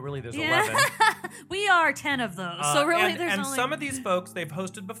 so really there's Yeah. 11. We are 10 of those. So really there's and only some of these folks they've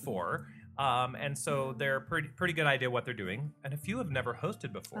hosted before, and so they're pretty good idea what they're doing. And a few have never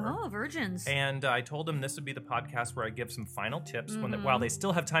hosted before. Oh, virgins. And I told them this would be the podcast where I give some final tips while they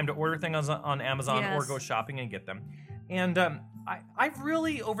still have time to order things on Amazon or Yes. go shopping and get them. And I've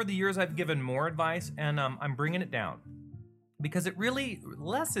really, over the years, I've given more advice, and I'm bringing it down because it really,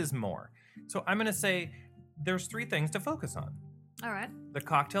 less is more. So I'm going to say there's 3 things to focus on: All right. the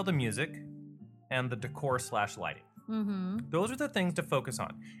cocktail, the music, and the decor/lighting. Mm-hmm. Those are the things to focus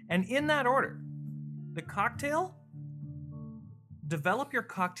on. And in that order, the cocktail, develop your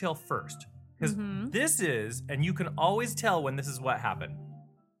cocktail first. Because this is, and you can always tell when this is what happened.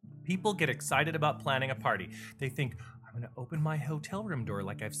 People get excited about planning a party. They think, I'm going to open my hotel room door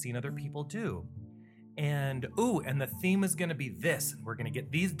like I've seen other people do. And the theme is going to be this, and we're going to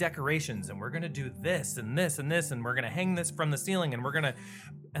get these decorations, and we're going to do this and this and this, and we're going to hang this from the ceiling, and we're going to,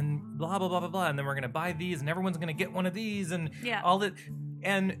 and blah, blah, blah, blah, blah, and then we're going to buy these, and everyone's going to get one of these, and all that.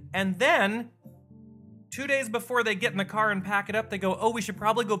 And then 2 days before they get in the car and pack it up, they go, oh, we should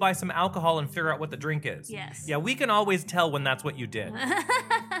probably go buy some alcohol and figure out what the drink is. Yes. Yeah, we can always tell when that's what you did.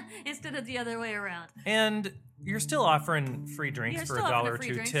 Instead of the other way around. And you're still offering free drinks You're for still $1 offering or free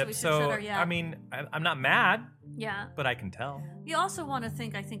 $2 drinks, tip. we should So, shut our- yeah. I mean, I'm not mad, Yeah. but I can tell. You also want to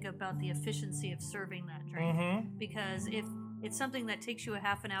think, I think, about the efficiency of serving that drink. Because if it's something that takes you a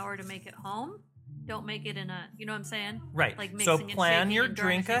half an hour to make it home, don't make it in a, you know what I'm saying? Right. Like So mixing and plan shaking your and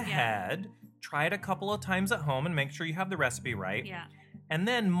drink garnishing. ahead. Try it a couple of times at home and make sure you have the recipe right. Yeah. And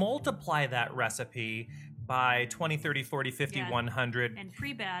then multiply that recipe by 20, 30, 40, 50, Yeah. 100. And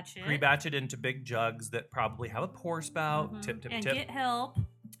pre-batch it. Pre-batch it into big jugs that probably have a pour spout. Tip, tip, and tip. get help.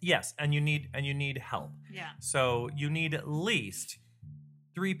 Yes, and you need help. Yeah. So you need at least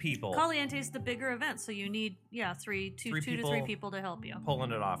 3 people Caliente's the bigger event, so you need, two to 3 people people to help you.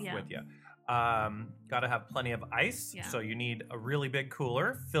 pulling it off Yeah. with you. Got to have plenty of ice. Yeah. So you need a really big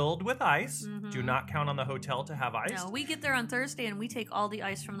cooler filled with ice. Mhm. Do not count on the hotel to have ice. No, we get there on Thursday and we take all the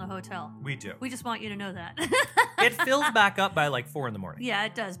ice from the hotel. We do. We just want you to know that. It fills back up by like 4 a.m. Yeah,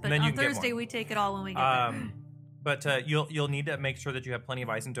 it does. But then you on can get Thursday more. we take it all when we get there. But you'll need to make sure that you have plenty of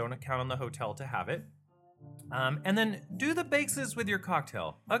ice and don't count on the hotel to have it. And then do the bases with your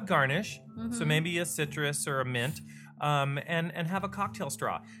cocktail. A garnish, so maybe a citrus or a mint, and have a cocktail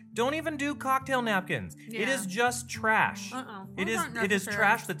straw. Don't even do cocktail napkins. It Yeah. is just trash. It Those is aren't it is necessary.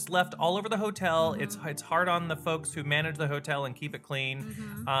 trash that's left all over the hotel. It's hard on the folks who manage the hotel and keep it clean.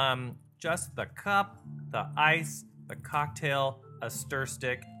 Just the cup, the ice, the cocktail, a stir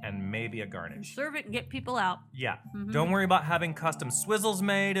stick, and maybe a garnish. Serve it and get people out. Yeah. Don't worry about having custom swizzles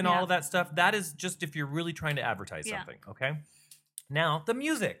made and all Yeah. of that stuff. That is just if you're really trying to advertise Yeah. something, okay? Now, the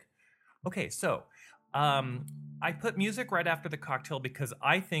music. Okay, so I put music right after the cocktail because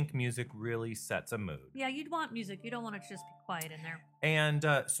I think music really sets a mood. Yeah, you'd want music. You don't want it to just be quiet in there. And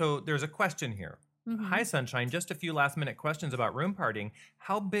so there's a question here. Hi, Sunshine. Just a few last minute questions about room partying.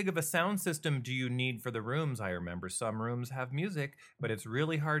 How big of a sound system do you need for the rooms? I remember some rooms have music, but it's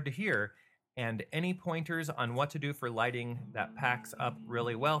really hard to hear. And any pointers on what to do for lighting that packs up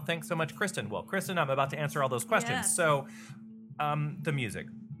really well? Thanks so much, Kristen. Well, Kristen, I'm about to answer all those questions. Yes. So, the music.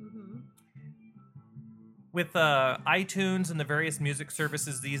 With iTunes and the various music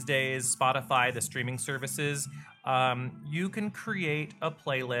services these days, Spotify, the streaming services, you can create a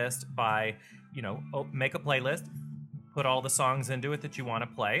playlist by, make a playlist, put all the songs into it that you want to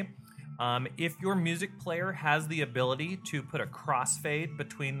play. If your music player has the ability to put a crossfade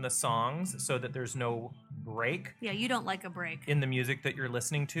between the songs so that there's no break Yeah, you don't like a break. in the music that you're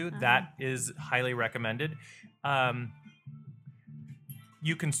listening to, that is highly recommended.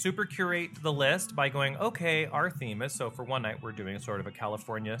 You can super curate the list by going, okay, our theme is, so for one night we're doing sort of a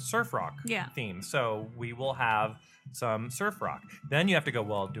California surf rock theme. So we will have some surf rock. Then you have to go,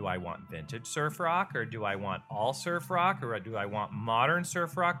 well, do I want vintage surf rock, or do I want all surf rock, or do I want modern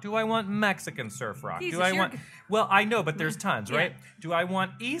surf rock? Do I want Mexican surf rock? Jesus, do I you're- want, well, I know, but there's tons, Yeah. right? Do I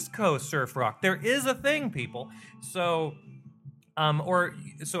want East Coast surf rock? There is a thing, people. So, or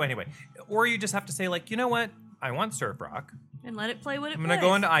you just have to say, like, you know what? I want surf rock. And let it play what it I'm plays. going to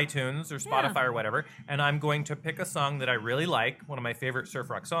go into iTunes or Spotify Yeah. or whatever, and I'm going to pick a song that I really like, one of my favorite surf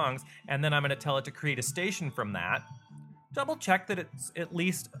rock songs, and then I'm going to tell it to create a station from that. Double check that it's at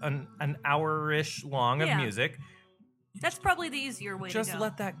least an hour-ish long of Yeah. music. That's probably the easier way Just to go.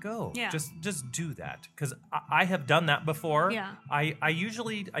 let that go. Yeah. Just do that, because I have done that before. Yeah. I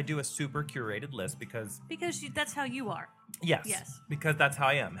usually do a super curated list because That's how you are. yes, because that's how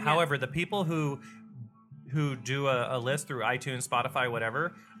I am. Yeah. However, the people who do a list through iTunes, Spotify,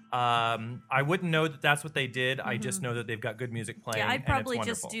 whatever, I wouldn't know that that's what they did. I just know that they've got good music playing. Yeah, I'd and it's probably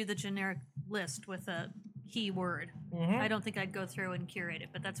wonderful. just do the generic list with a keyword. I don't think I'd go through and curate it,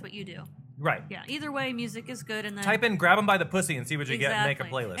 but that's what you do. Right. Yeah. Either way, music is good, and then Type in "grab them by the pussy" and see what you get, and make a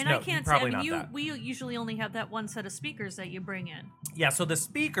Exactly. playlist. And no, I can't say. probably I mean, not that. we usually only have that one set of speakers that you bring in. Yeah. So the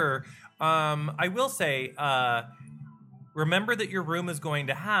speaker, I will say, remember that your room is going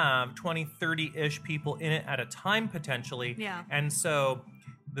to have 20, 30-ish people in it at a time potentially. Yeah. And so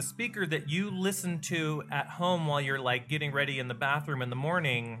the speaker that you listen to at home while you're like getting ready in the bathroom in the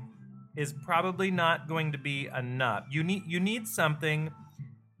morning is probably not going to be enough. You need something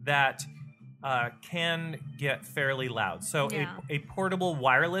that can get fairly loud. So Yeah. a portable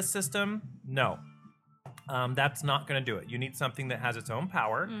wireless system, no. That's not going to do it. You need something that has its own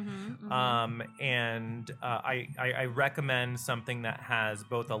power. And I recommend something that has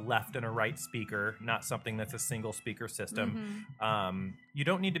both a left and a right speaker, not something that's a single speaker system. You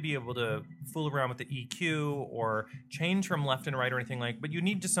don't need to be able to fool around with the EQ or change from left and right or anything like, but you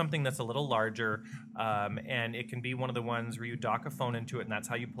need just something that's a little larger. And it can be one of the ones where you dock a phone into it and that's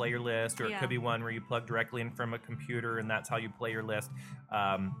how you play your list, or it Yeah. could be one where you plug directly in from a computer and that's how you play your list.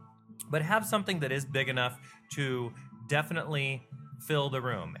 But have something that is big enough to definitely fill the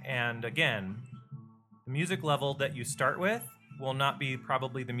room. And again, the music level that you start with will not be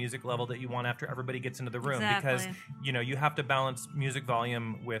probably the music level that you want after everybody gets into the room, because Exactly. you have to balance music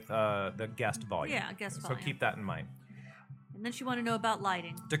volume with the guest volume. Yeah, guest So volume. keep that in mind. And then you want to know about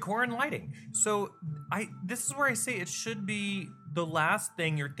lighting. Decor and lighting. So this is where I say it should be the last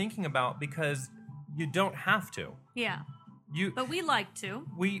thing you're thinking about, because you don't have to. Yeah. You But we like to.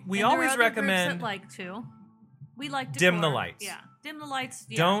 we And there are always other groups recommend that like to. We like to dim the lights. Yeah. Dim the lights.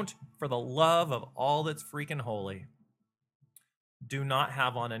 Yeah. Don't, for the love of all that's freaking holy, do not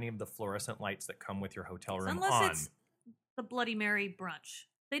have on any of the fluorescent lights that come with your hotel room Unless on. it's the Bloody Mary brunch.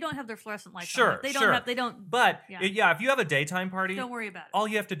 They don't have their fluorescent lights on. Sure, They don't sure. have. They don't. But Yeah. if you have a daytime party, Don't worry about it. all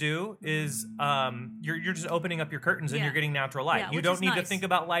you have to do is you're just opening up your curtains and Yeah. you're getting natural light. Yeah, you which don't is need to nice. think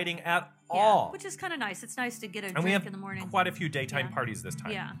about lighting at Yeah, all. which is kind of nice. It's nice to get a And we drink have in the morning. quite a few daytime Yeah. parties this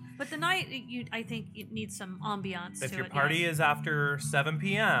time. Yeah, but the night, I think it needs some ambiance. If to your it, party yes. is after 7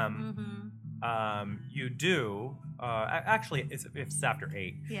 p.m., you do actually if it's after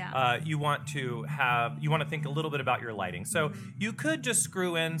 8. Yeah. You want to think a little bit about your lighting. So you could just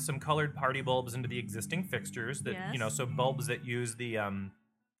screw in some colored party bulbs into the existing fixtures that Yes. so bulbs that use the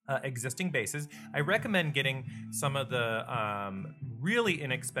existing bases. I recommend getting some of the really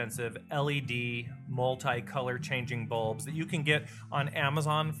inexpensive LED multi-color changing bulbs that you can get on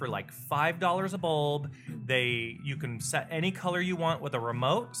Amazon for like $5 a bulb. You can set any color you want with a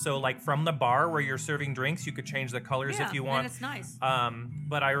remote. So like from the bar where you're serving drinks, you could change the colors Yeah, if you want. and it's nice.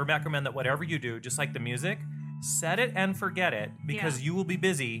 But I recommend that whatever you do, just like the music, set it and forget it because Yeah. you will be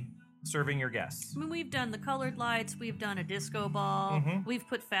busy serving your guests. I mean, we've done the colored lights. We've done a disco ball. We've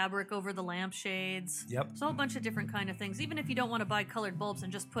put fabric over the lampshades. Yep. It's a whole bunch of different kind of things. Even if you don't want to buy colored bulbs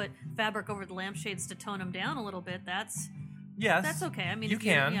and just put fabric over the lampshades to tone them down a little bit, that's Yes. okay. I mean, you if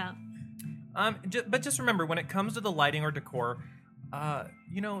can. Yeah. But just remember, when it comes to the lighting or decor,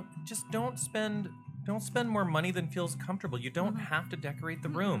 just don't spend more money than feels comfortable. You don't have to decorate the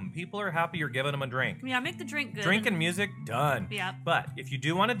room. People are happy you're giving them a drink. Yeah, make the drink good. Drink and music, done. Yeah. But if you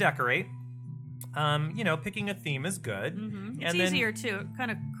do want to decorate, picking a theme is good. It's easier too. It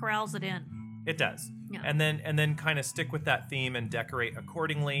kind of corrals it in. It does. Yeah. And then kind of stick with that theme and decorate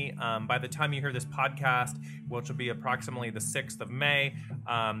accordingly. By the time you hear this podcast, which will be approximately the 6th of May,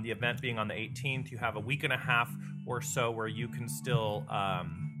 the event being on the 18th, you have a week and a half or so where you can still,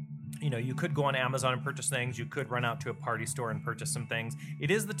 you could go on Amazon and purchase things. You could run out to a party store and purchase some things.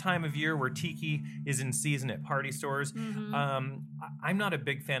 It is the time of year where tiki is in season at party stores. I'm not a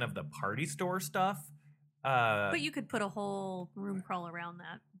big fan of the party store stuff. But you could put a whole room crawl around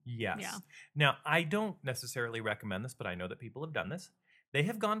that. Yes. Yeah. Now, I don't necessarily recommend this, but I know that people have done this. They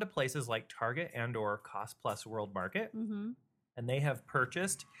have gone to places like Target and or Cost Plus World Market, and they have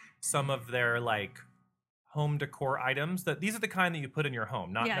purchased some of their like home decor items. These are the kind that you put in your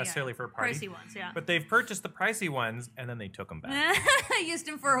home, not necessarily for a party. Pricey ones, yeah. But they've purchased the pricey ones, and then they took them back. I used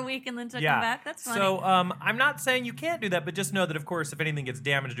them for a week and then took them back. That's funny. So I'm not saying you can't do that, but just know that, of course, if anything gets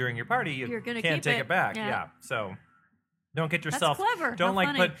damaged during your party, You're gonna can't keep take it. it back. Yeah. So don't get yourself. That's clever. Don't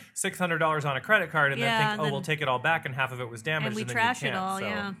How funny. put $600 on a credit card and Yeah, then and think, then- we'll take it all back, and half of it was damaged, And we then trash you it can't. all, So,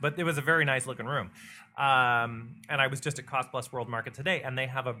 yeah. But it was a very nice looking room. And I was just at Cost Plus World Market today, and they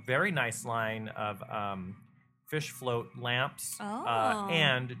have a very nice line of fish float lamps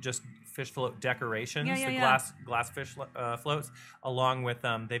and just fish float decorations, glass fish floats, along with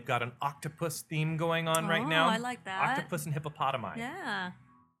they've got an octopus theme going on right now. I like that. Octopus and hippopotami. Yeah.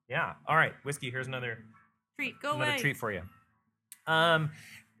 Yeah. All right, Whiskey, here's another Another treat for you.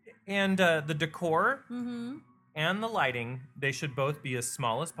 And the decor and the lighting, they should both be as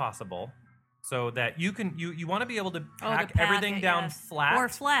small as possible, so that you want to be able to pack everything down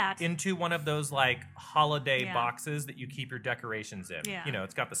flat into one of those like holiday boxes that you keep your decorations in. Yeah.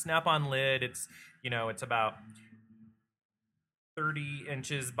 It's got the snap-on lid. It's about 30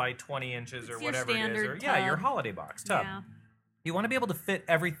 inches by 20 inches or your whatever it is. standard Or, tub. your holiday box tub. Yeah. You want to be able to fit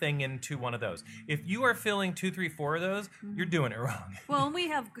everything into one of those. If you are filling 2, 3, 4 of those, you're doing it wrong. Well, and we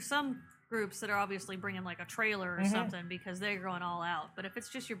have some groups that are obviously bringing like a trailer or something because they're going all out. But if it's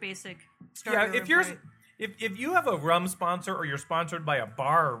just your basic starter, if you have a rum sponsor or you're sponsored by a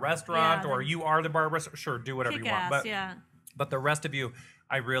bar or restaurant or you are the bar or restaurant, sure, do whatever you want. But but the rest of you,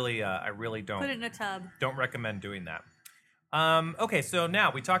 I really don't put it in a tub. Don't recommend doing that. Okay, so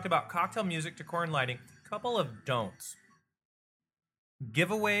now we talked about cocktail music, decor, and lighting. Couple of don'ts.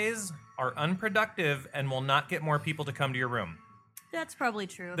 Giveaways are unproductive and will not get more people to come to your room. That's probably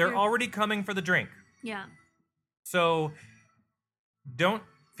true. They're already coming for the drink. Yeah. So don't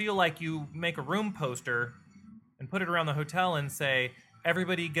feel like you make a room poster and put it around the hotel and say,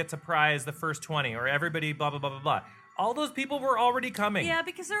 everybody gets a prize the first 20, or everybody blah, blah, blah, blah, blah. All those people were already coming. Yeah,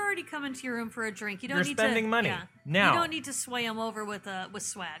 because they're already coming to your room for a drink. You don't You're need spending to, money. Yeah. Now, you don't need to sway them over with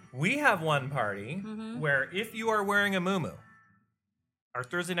swag. We have one party where if you are wearing a muumuu, our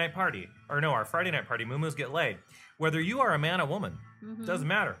Thursday night party, our Friday night party, muumuus get laid. Whether you are a man or woman, doesn't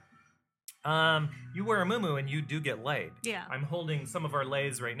matter. You wear a muumuu and you do get laid. Yeah. I'm holding some of our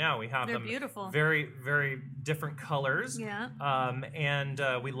lays right now. We have They're them beautiful. very, very different colors. Yeah. And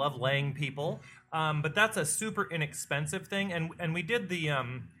we love laying people. But that's a super inexpensive thing. And we did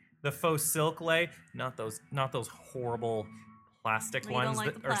the faux silk lay, not those horrible plastic You don't ones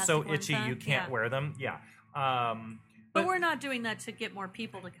like that the are so plastic ones, itchy huh? you can't Yeah. wear them. Yeah. But we're not doing that to get more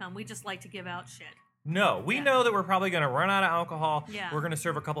people to come. We just like to give out shit. No, we know that we're probably going to run out of alcohol. Yeah. We're going to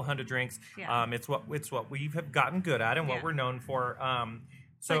serve a couple hundred drinks. Yeah. It's what we have gotten good at and what we're known for.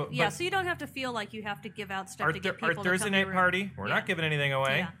 So you don't have to feel like you have to give out stuff to get people to come. Our Thursday night party, we're not giving anything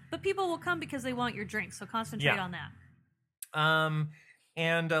away. Yeah. But people will come because they want your drink, so concentrate on that.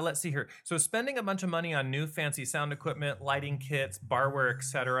 And let's see here. So spending a bunch of money on new fancy sound equipment, lighting kits, barware,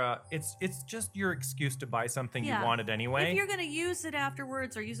 etc. It's just your excuse to buy something you wanted anyway. If you're going to use it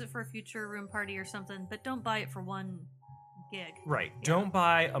afterwards or use it for a future room party or something, but don't buy it for one gig. Right. Yeah. Don't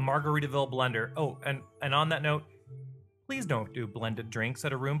buy a Margaritaville blender. Oh, and on that note, please don't do blended drinks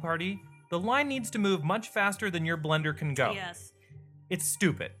at a room party. The line needs to move much faster than your blender can go. Yes. It's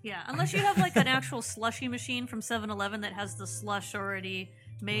stupid. Yeah, unless you have like an actual slushy machine from 7-Eleven that has the slush already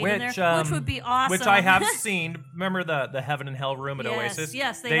made in there, which would be awesome. Which I have seen. Remember the Heaven and Hell room at Oasis?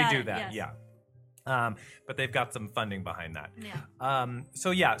 Yes, they do that. Yes. Yeah. But they've got some funding behind that. Yeah.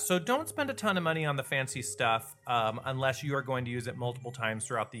 So don't spend a ton of money on the fancy stuff unless you are going to use it multiple times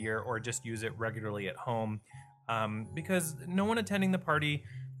throughout the year or just use it regularly at home, because no one attending the party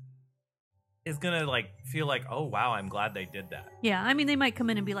is gonna feel like, oh wow, I'm glad they did that. Yeah, I mean they might come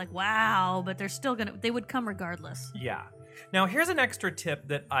in and be like, wow, but they would come regardless. Yeah. Now here's an extra tip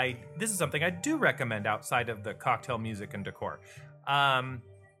that this is something I do recommend outside of the cocktail music and decor.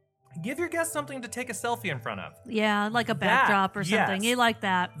 Give your guests something to take a selfie in front of. Yeah, like a backdrop or something. Yes. You like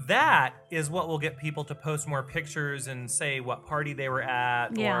that. That is what will get people to post more pictures and say what party they were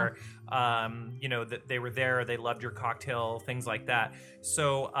at or, that they were there, they loved your cocktail, things like that.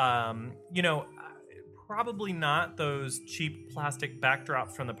 So, probably not those cheap plastic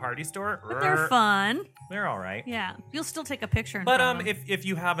backdrops from the party store. But they're fun. They're all right. Yeah, you'll still take a picture in front of them. if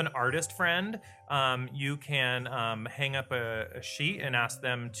you have an artist friend, you can hang up a sheet and ask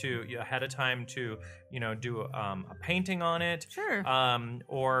them to ahead of time to do a painting on it. Sure.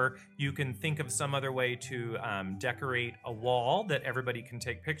 Or you can think of some other way to decorate a wall that everybody can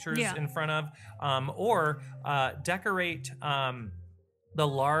take pictures in front of, or decorate the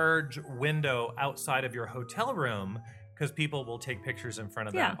large window outside of your hotel room, because people will take pictures in front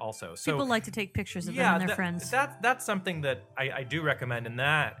of that also. So people like to take pictures of them and their friends. That's something that I do recommend, and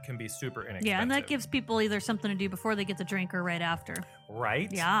that can be super inexpensive. Yeah, and that gives people either something to do before they get the drink or right after.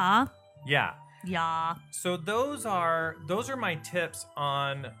 Right? Yeah. Yeah. Yeah. So those are my tips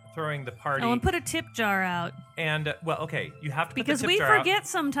on throwing the party. Oh, and put a tip jar out. And you have to put because the tip jar out. we forget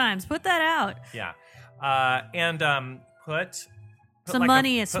sometimes. Put that out. Yeah. Put some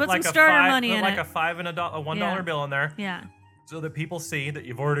money in. Put some starter money in it. Put like a $5 and a $1 bill in there. Yeah. So that people see that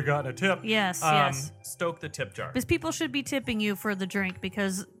you've already gotten a tip. Yes, Stoke the tip jar. Because people should be tipping you for the drink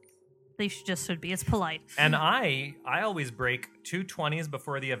because they should be. It's polite. And I always break 2 20s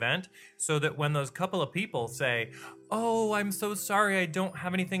before the event so that when those couple of people say, oh, I'm so sorry, I don't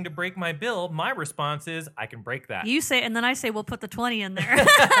have anything to break my bill, my response is, I can break that. You say, and then I say, well, put the 20 in there.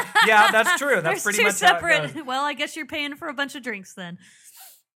 Yeah, that's true. That's pretty much separate. How it goes. Well, I guess you're paying for a bunch of drinks then.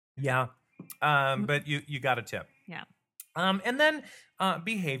 Yeah. But you got a tip. Yeah. And then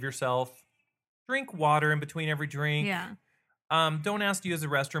behave yourself. Drink water in between every drink. Yeah. Don't ask to use the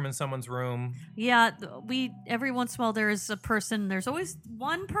restroom in someone's room. Yeah, every once in a while there's always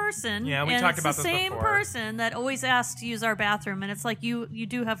one person. Yeah, we talked about this before. It's the same person that always asks to use our bathroom, and it's like you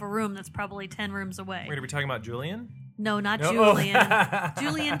do have a room that's probably 10 rooms away. Wait, are we talking about Julian? No, not Julian. Oh.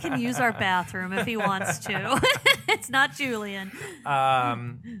 Julian can use our bathroom if he wants to. It's not Julian.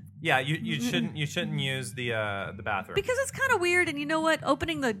 Yeah, you shouldn't use the bathroom because it's kind of weird. And you know what?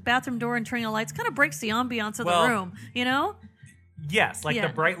 Opening the bathroom door and turning the lights kind of breaks the ambiance of the room. You know? Yes,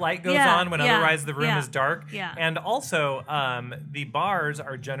 the bright light goes on when otherwise the room is dark. Yeah. And also, the bars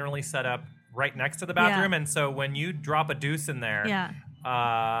are generally set up right next to the bathroom, and so when you drop a deuce in there,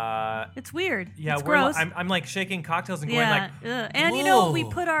 it's weird. Yeah, it's gross. I'm like shaking cocktails and going like, and we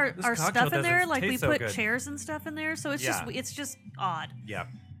put our stuff in there, like we put so chairs and stuff in there, so it's just odd. Yeah.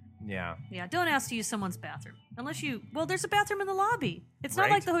 Yeah. Yeah, don't ask to use someone's bathroom. Unless there's a bathroom in the lobby. It's not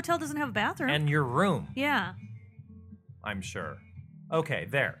like the hotel doesn't have a bathroom. And your room. Yeah. I'm sure. Okay,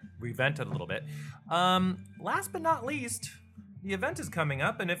 there. We vented a little bit. Last but not least, the event is coming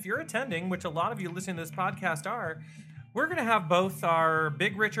up, and if you're attending, which a lot of you listening to this podcast are, we're going to have both our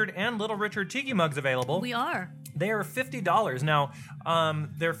Big Richard and Little Richard tiki mugs available. We are. They are $50. Now,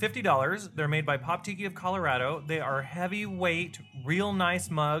 they're $50. They're made by Pop Tiki of Colorado. They are heavyweight, real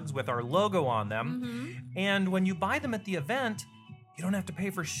nice mugs with our logo on them. Mm-hmm. And when you buy them at the event, you don't have to pay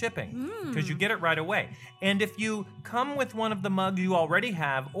for shipping because you get it right away. And if you come with one of the mugs you already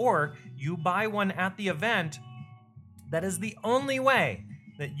have, or you buy one at the event, that is the only way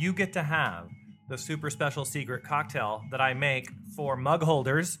that you get to have the super special secret cocktail that I make for mug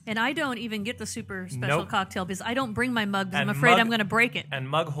holders. And I don't even get the super special Nope. cocktail because I don't bring my mug because I'm And afraid mug- I'm going to break it. And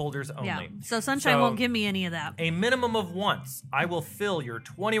mug holders only. Yeah. So Sunshine won't give me any of that. A minimum of once, I will fill your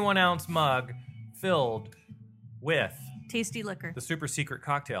 21-ounce mug filled with Tasty liquor. the super secret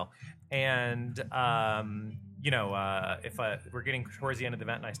cocktail. And, if we're getting towards the end of the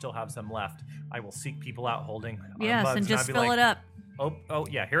event and I still have some left, I will seek people out holding our Yes, mugs. and just I'll be fill like, it up. Oh,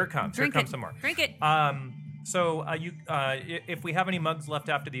 yeah, here it comes. Drink Here comes it. some more. Drink it. If we have any mugs left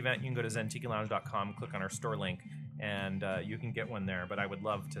after the event, you can go to zentikilounge.com, click on our store link, and you can get one there. But I would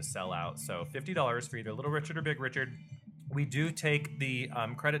love to sell out. So $50 for either Little Richard or Big Richard. We do take the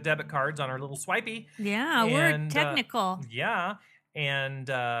credit debit cards on our little swipey. Yeah, And, we're technical. Yeah. And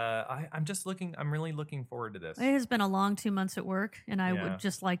I'm really looking forward to this. It has been a long 2 months at work, and I Yeah. would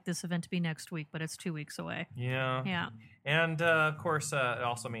just like this event to be next week, but it's 2 weeks away. Yeah. Yeah. And of course, it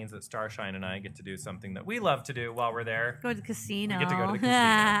also means that Starshine and I get to do something that we love to do while we're there. Go to the casino. We get to go to the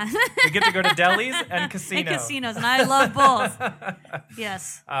casino. We get to go to delis and casino. And casinos, and I love both.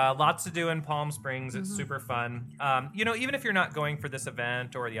 Yes. Lots to do in Palm Springs. It's super fun. Even if you're not going for this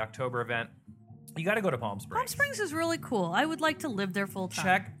event or the October event, you got to go to Palm Springs. Palm Springs is really cool. I would like to live there full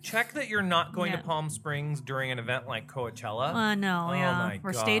time. Check that you're not going Yeah. to Palm Springs during an event like Coachella. No, Oh yeah. my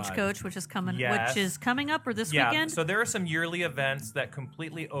Or God. Stagecoach, which is coming up or this weekend. So there are some yearly events that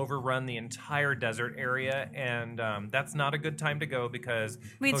completely overrun the entire desert area, and that's not a good time to go because I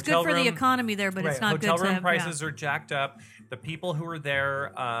mean, it's hotel good for the room- economy there, but it's not hotel good to room have, prices are jacked up. The people who are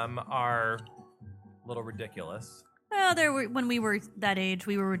there are a little ridiculous. Well, when we were that age,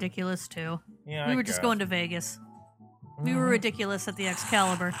 we were ridiculous too. Yeah, we I were just guess. going to Vegas. We were ridiculous at the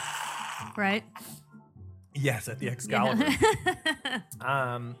Excalibur, right? Yes, at the Excalibur.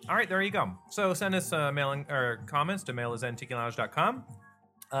 All right, there you go. So send us mailing or comments to mail@zentikilounge.com.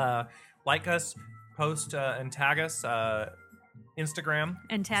 Like us, post and tag us. Instagram,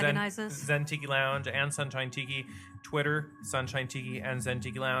 Antagonize us. Zen Tiki Lounge and Sunshine Tiki. Twitter, Sunshine Tiki and Zen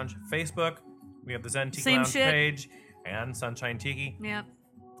Tiki Lounge. Facebook, we have the Zen Tiki Same Lounge shit. page and Sunshine Tiki. Yep.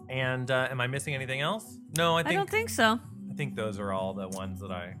 And am I missing anything else? No, I I don't think so. those are all the ones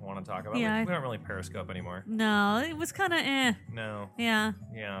that I want to talk about. Yeah, We don't really Periscope anymore. No, it was kind of No. Yeah.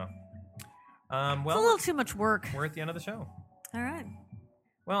 Yeah. It's a Well, little too much work. we're at the end of the show. All right.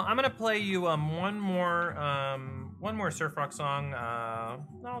 Well, I'm gonna play you one more surf rock song.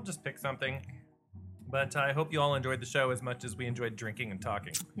 I'll just pick something. But I hope you all enjoyed the show as much as we enjoyed drinking and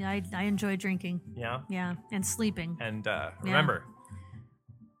talking. Yeah, I enjoy drinking. Yeah. Yeah, and sleeping. And remember,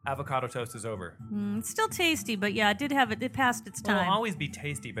 avocado toast is over. It's still tasty, but yeah, it passed its Well, time. it'll always be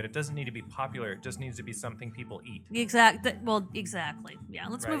tasty, but it doesn't need to be popular. It just needs to be something people eat. Exactly. Yeah,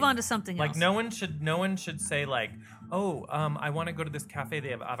 let's move Right. on to something Like else. no one should say like, oh, I want to go to this cafe. They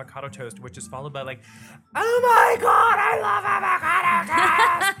have avocado toast, which is followed by like, oh my god, I love avocado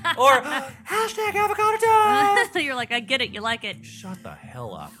toast, or hashtag avocado toast. You're like, I get it. You like it. Shut the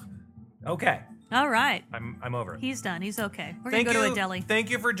hell up. Okay, All right. I'm over. He's done. He's okay. We're Thank going to go you. to a deli. Thank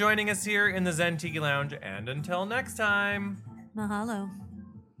you for joining us here in the Zen Tiki Lounge, and until next time. Mahalo.